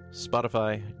 iHeart,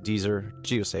 Spotify, Deezer,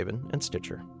 GeoSaven, and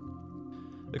Stitcher.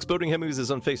 Exploding Head Movies is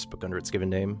on Facebook under its given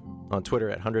name, on Twitter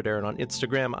at 100air, and on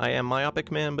Instagram I am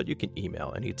Myopic Man, but you can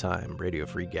email anytime,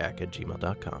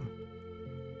 radiofreegak@gmail.com.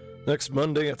 Next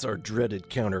Monday, it's our dreaded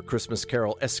counter Christmas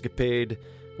Carol escapade,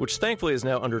 which thankfully is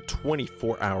now under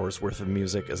 24 hours worth of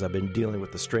music as I've been dealing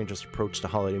with the strangest approach to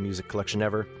holiday music collection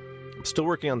ever. I'm still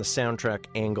working on the soundtrack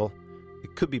angle.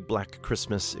 It could be Black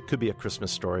Christmas, it could be A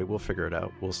Christmas Story, we'll figure it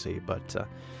out, we'll see, but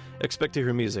expect to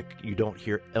hear music you don't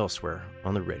hear elsewhere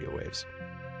on the radio waves.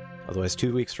 Otherwise,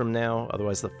 2 weeks from now,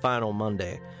 otherwise the final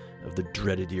Monday of the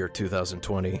dreaded year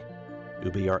 2020,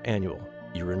 it'll be our annual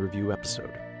Year in Review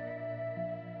episode.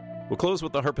 We'll close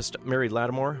with the harpist Mary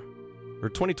Lattimore. Her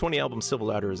 2020 album Civil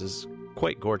Ladders is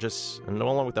quite gorgeous, and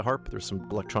along with the harp, there's some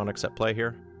electronics at play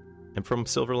here. And from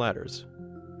Silver Ladders,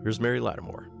 here's Mary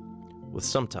Lattimore with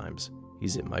Sometimes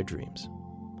He's in My Dreams.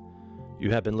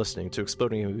 You have been listening to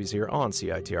Exploding Movies here on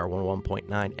CITR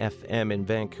 101.9 FM in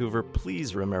Vancouver.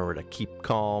 Please remember to keep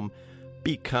calm,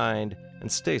 be kind,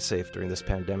 and stay safe during this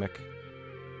pandemic,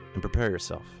 and prepare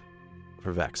yourself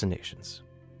for vaccinations.